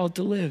we are called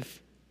to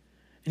live.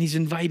 And he's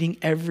inviting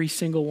every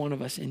single one of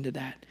us into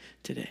that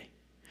today.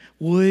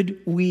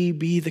 Would we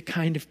be the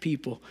kind of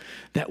people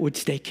that would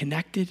stay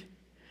connected,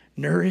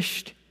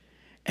 nourished,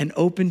 and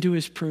open to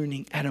his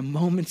pruning at a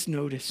moment's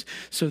notice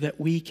so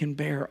that we can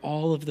bear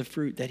all of the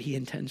fruit that he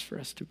intends for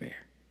us to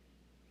bear?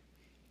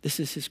 This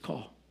is his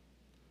call.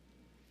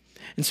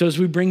 And so as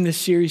we bring this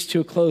series to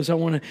a close, I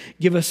want to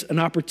give us an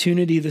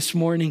opportunity this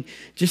morning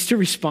just to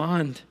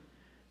respond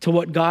to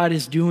what God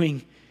is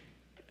doing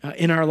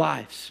in our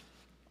lives.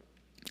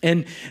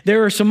 And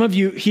there are some of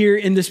you here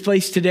in this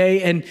place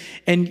today,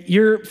 and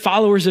you're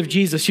followers of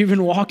Jesus. You've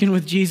been walking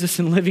with Jesus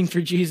and living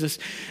for Jesus.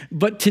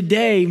 But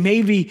today,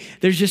 maybe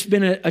there's just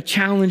been a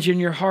challenge in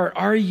your heart.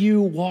 Are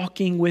you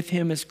walking with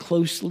him as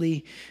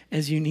closely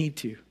as you need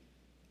to?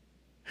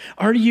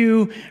 Are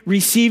you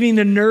receiving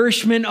the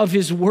nourishment of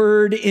his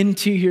word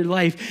into your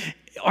life?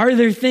 Are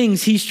there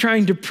things he's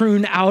trying to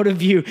prune out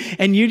of you,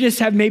 and you just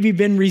have maybe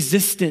been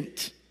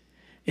resistant,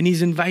 and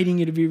he's inviting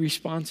you to be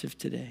responsive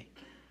today?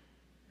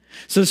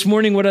 So this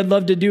morning, what I'd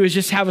love to do is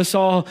just have us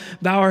all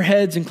bow our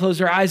heads and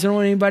close our eyes. I don't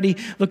want anybody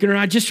looking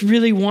around. I just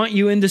really want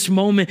you in this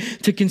moment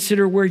to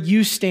consider where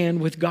you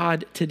stand with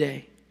God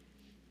today.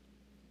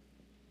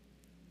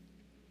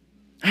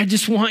 I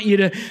just want you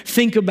to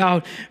think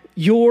about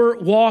your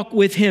walk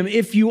with him.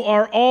 If you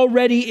are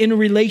already in a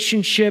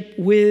relationship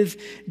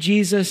with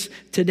Jesus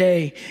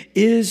today,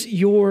 is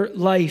your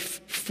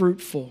life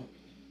fruitful?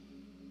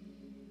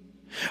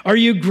 Are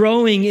you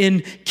growing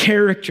in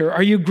character?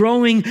 Are you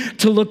growing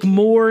to look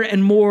more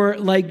and more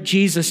like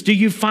Jesus? Do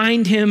you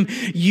find him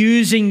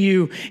using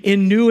you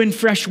in new and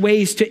fresh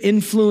ways to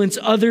influence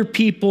other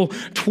people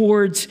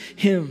towards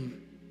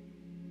him?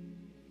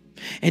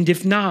 And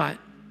if not,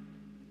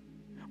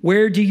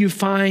 where do you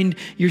find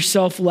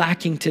yourself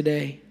lacking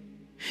today?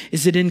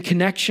 Is it in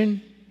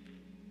connection?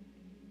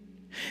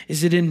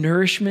 Is it in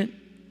nourishment?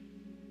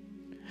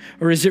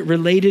 Or is it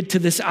related to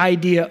this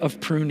idea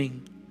of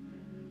pruning?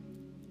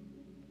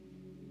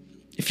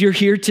 If you're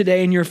here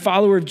today and you're a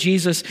follower of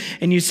Jesus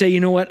and you say, you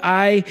know what,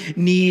 I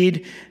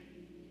need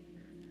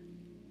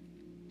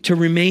to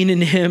remain in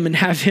him and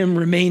have him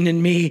remain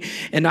in me,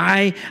 and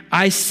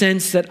I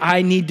sense that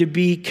I need to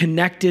be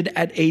connected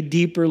at a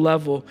deeper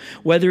level,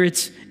 whether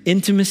it's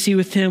intimacy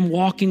with him,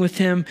 walking with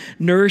him,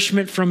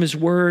 nourishment from his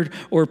word,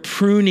 or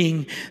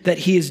pruning that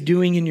he is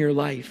doing in your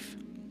life.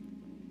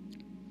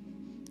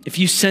 If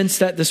you sense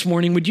that this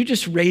morning, would you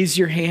just raise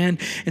your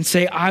hand and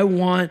say, I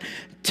want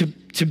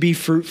to be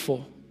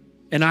fruitful.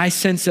 And I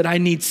sense that I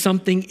need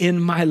something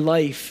in my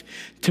life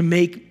to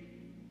make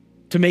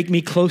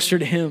me closer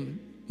to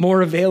him,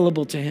 more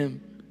available to him.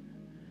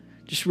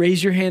 Just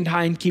raise your hand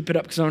high and keep it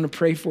up, because I want to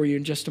pray for you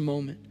in just a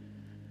moment.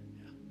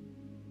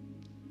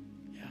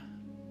 Yeah.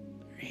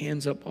 Your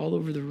hands up all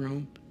over the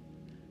room.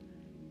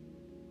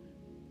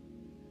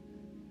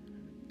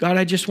 God,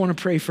 I just want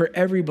to pray for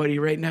everybody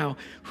right now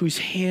whose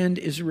hand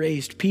is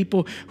raised,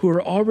 people who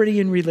are already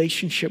in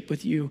relationship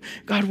with you.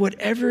 God,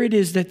 whatever it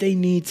is that they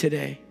need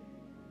today.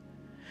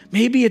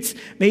 Maybe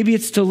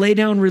it's to lay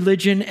down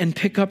religion and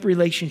pick up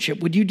relationship.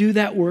 Would you do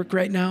that work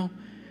right now?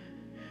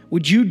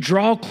 Would you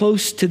draw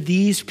close to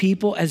these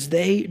people as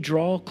they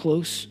draw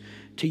close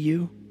to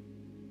you?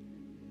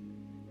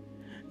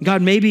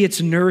 God, maybe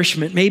it's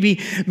nourishment. Maybe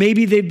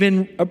they've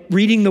been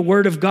reading the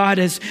word of God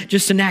as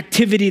just an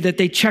activity that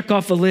they check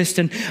off a list.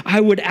 And I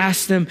would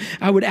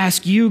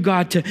ask you,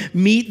 God, to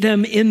meet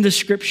them in the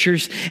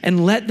scriptures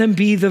and let them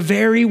be the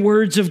very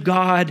words of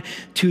God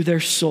to their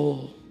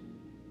soul.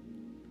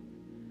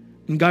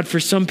 And God, for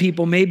some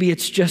people, maybe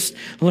it's just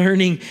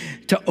learning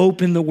to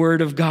open the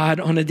word of God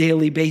on a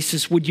daily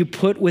basis. Would you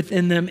put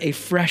within them a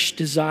fresh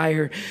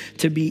desire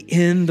to be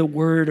in the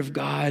word of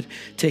God,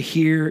 to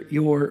hear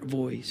your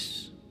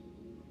voice?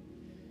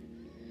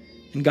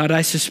 And God,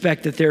 I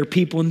suspect that there are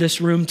people in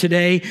this room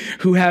today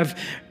who have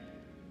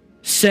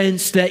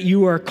sense that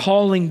you are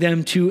calling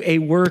them to a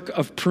work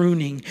of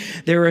pruning.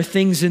 There are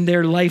things in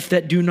their life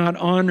that do not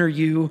honor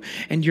you,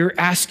 and you're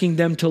asking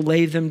them to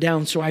lay them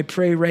down. So I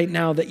pray right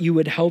now that you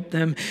would help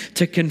them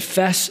to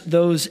confess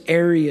those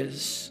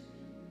areas,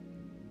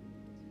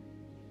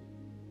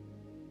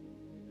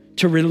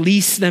 to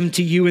release them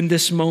to you in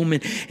this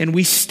moment. And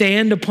we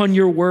stand upon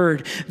your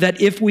word that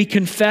if we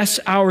confess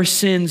our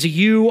sins,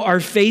 you are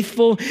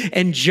faithful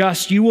and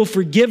just. You will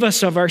forgive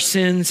us of our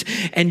sins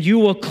and you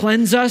will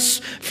cleanse us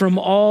from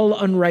all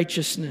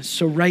unrighteousness.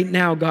 So right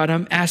now, God,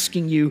 I'm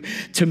asking you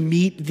to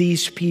meet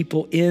these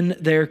people in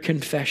their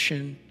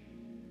confession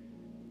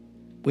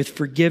with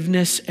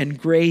forgiveness and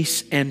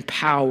grace and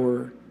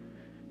power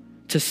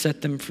to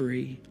set them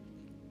free.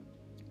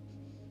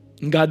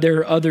 And God, there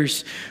are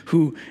others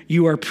who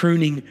you are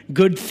pruning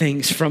good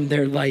things from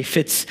their life.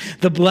 It's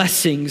the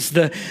blessings,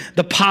 the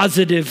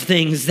positive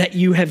things that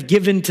you have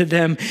given to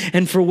them.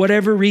 And for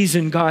whatever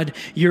reason, God,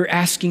 you're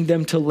asking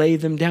them to lay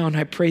them down.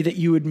 I pray that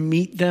you would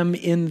meet them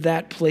in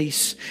that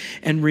place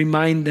and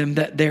remind them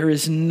that there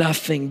is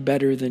nothing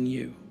better than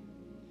you.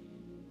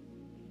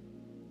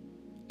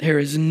 There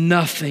is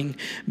nothing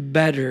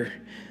better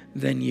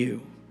than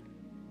you.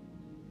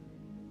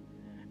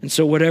 And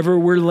so whatever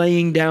we're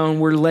laying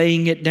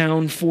it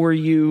down for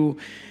you,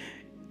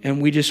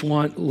 and we just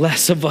want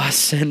less of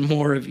us and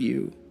more of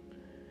you.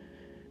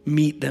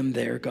 Meet them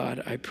there,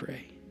 God, I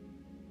pray.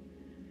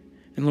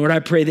 And Lord, I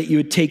pray that you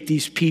would take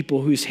these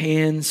people whose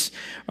hands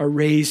are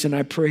raised, and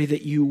I pray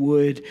that you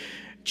would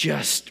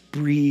just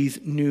breathe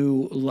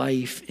new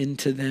life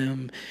into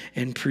them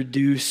and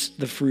produce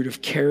the fruit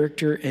of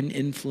character and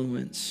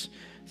influence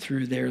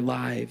through their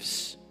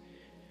lives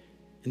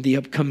in the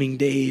upcoming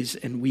days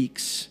and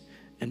weeks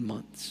and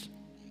months.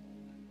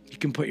 You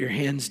can put your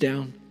hands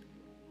down.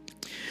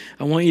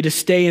 I want you to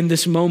stay in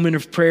this moment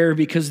of prayer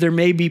because there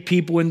may be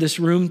people in this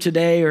room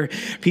today or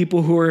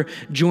people who are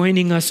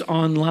joining us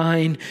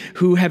online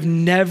who have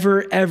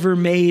never, ever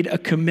made a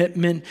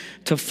commitment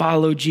to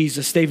follow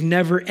Jesus. They've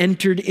never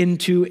entered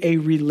into a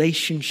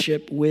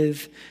relationship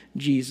with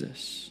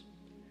Jesus.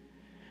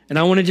 And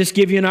I want to just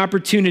give you an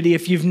opportunity,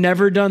 if you've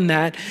never done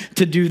that,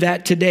 to do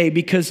that today,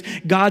 because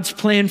God's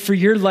plan for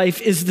your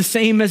life is the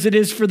same as it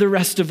is for the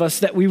rest of us,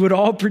 that we would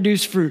all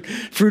produce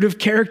fruit of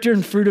character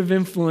and fruit of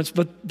influence.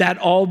 But that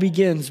all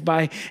begins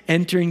by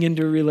entering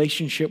into a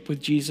relationship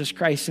with Jesus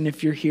Christ. And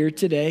if you're here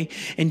today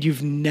and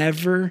you've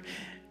never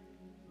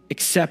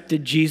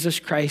accepted Jesus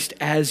Christ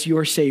as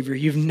your Savior,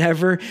 you've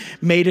never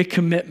made a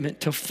commitment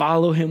to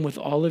follow him with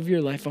all of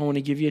your life, I want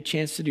to give you a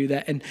chance to do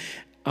that. And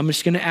I'm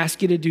just going to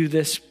ask you to do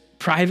this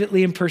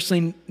privately and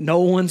personally.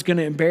 No one's going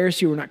to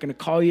embarrass you. We're not going to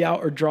call you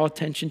out or draw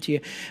attention to you.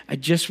 I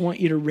just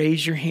want you to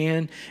raise your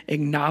hand,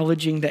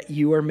 acknowledging that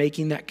you are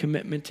making that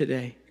commitment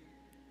today.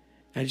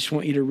 I just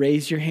want you to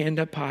raise your hand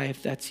up high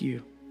if that's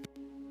you.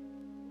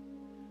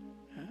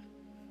 I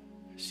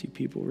see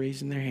people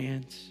raising their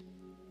hands.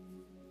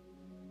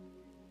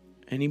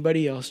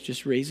 Anybody else,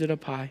 just raise it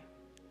up high.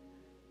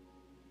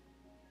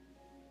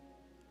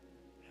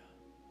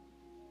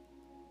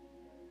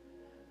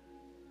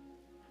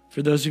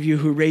 For those of you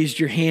who raised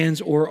your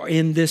hands or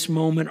in this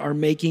moment are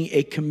making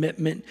a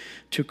commitment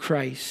to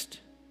Christ,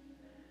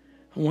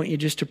 I want you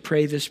just to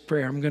pray this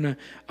prayer. I'm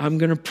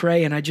gonna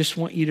pray, and I just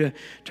want you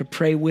to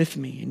pray with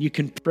me. And you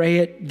can pray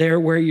it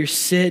there where you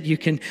sit. You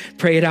can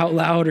pray it out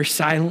loud or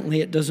silently.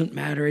 It doesn't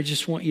matter. I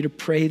just want you to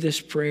pray this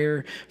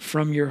prayer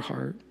from your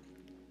heart.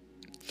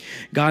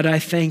 God, I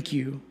thank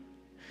you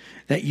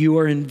that you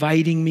are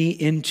inviting me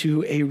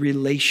into a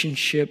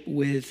relationship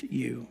with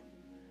you.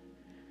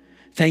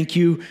 Thank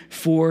you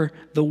for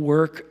the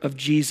work of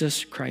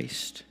Jesus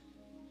Christ,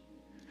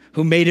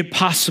 who made it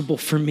possible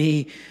for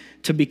me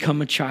to become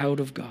a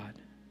child of God.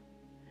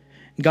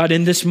 God,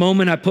 in this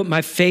moment, I put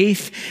my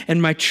faith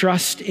and my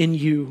trust in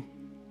you.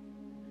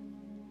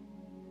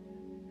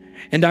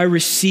 And I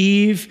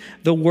receive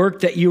the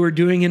work that you are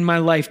doing in my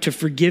life to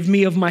forgive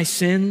me of my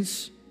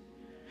sins,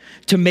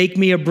 to make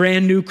me a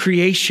brand new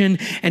creation,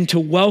 and to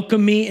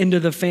welcome me into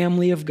the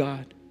family of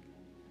God.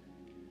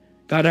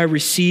 God, I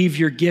receive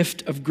your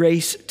gift of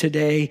grace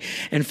today,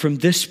 and from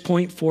this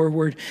point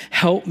forward,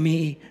 help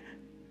me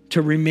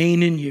to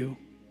remain in you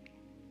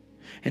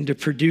and to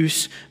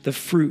produce the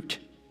fruit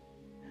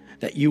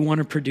that you want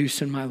to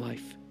produce in my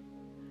life.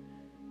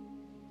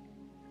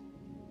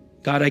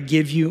 God, I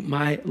give you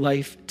my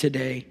life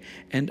today,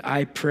 and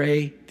I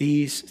pray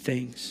these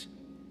things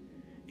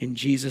in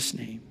Jesus'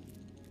 name.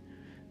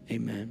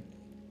 Amen.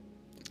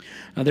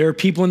 Now, there are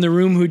people in the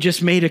room who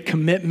just made a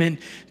commitment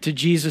to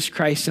Jesus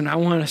Christ, and I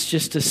want us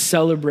just to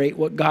celebrate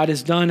what God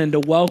has done and to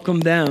welcome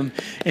them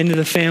into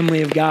the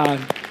family of God.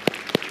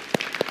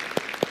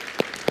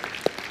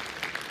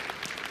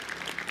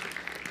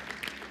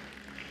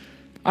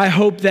 I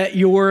hope that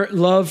your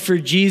love for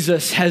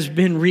Jesus has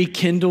been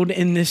rekindled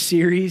in this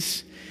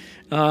series.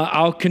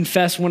 I'll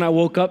confess, when I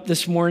woke up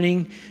this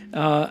morning,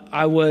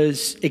 I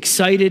was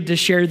excited to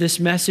share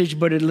this message,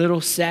 but a little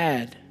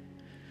sad,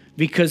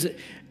 because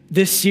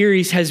this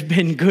series has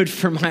been good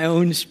for my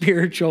own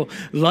spiritual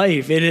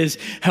life. It has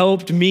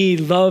helped me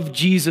love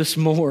Jesus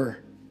more.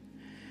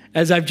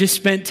 As I've just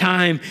spent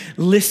time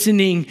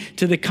listening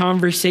to the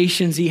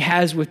conversations he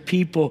has with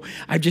people,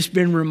 I've just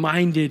been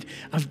reminded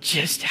of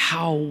just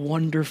how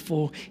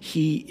wonderful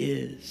he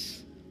is.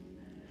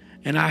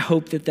 And I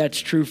hope that that's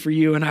true for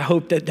you. And I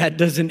hope that that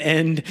doesn't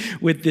end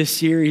with this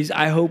series.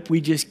 I hope we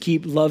just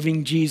keep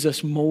loving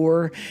Jesus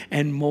more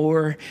and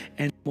more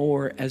and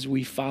more as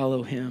we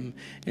follow him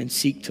and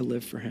seek to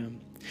live for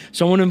him.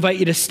 So I want to invite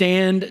you to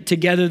stand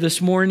together this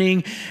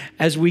morning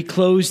as we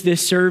close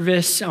this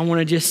service. I want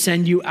to just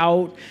send you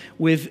out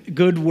with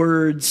good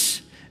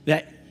words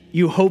that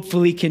you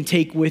hopefully can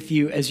take with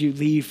you as you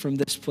leave from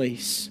this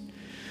place.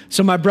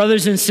 So my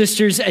brothers and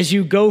sisters, as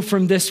you go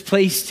from this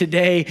place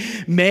today,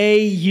 may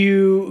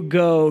you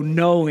go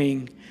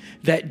knowing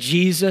that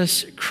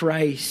Jesus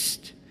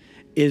Christ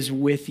is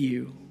with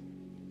you.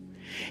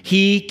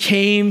 He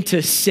came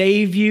to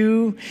save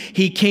you.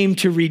 He came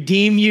to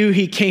redeem you.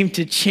 He came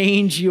to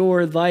change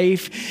your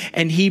life.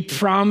 And he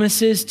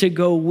promises to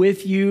go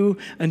with you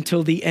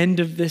until the end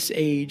of this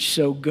age.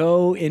 So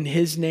go in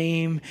his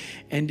name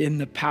and in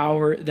the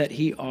power that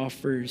he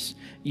offers.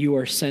 You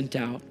are sent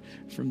out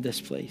from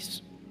this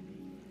place.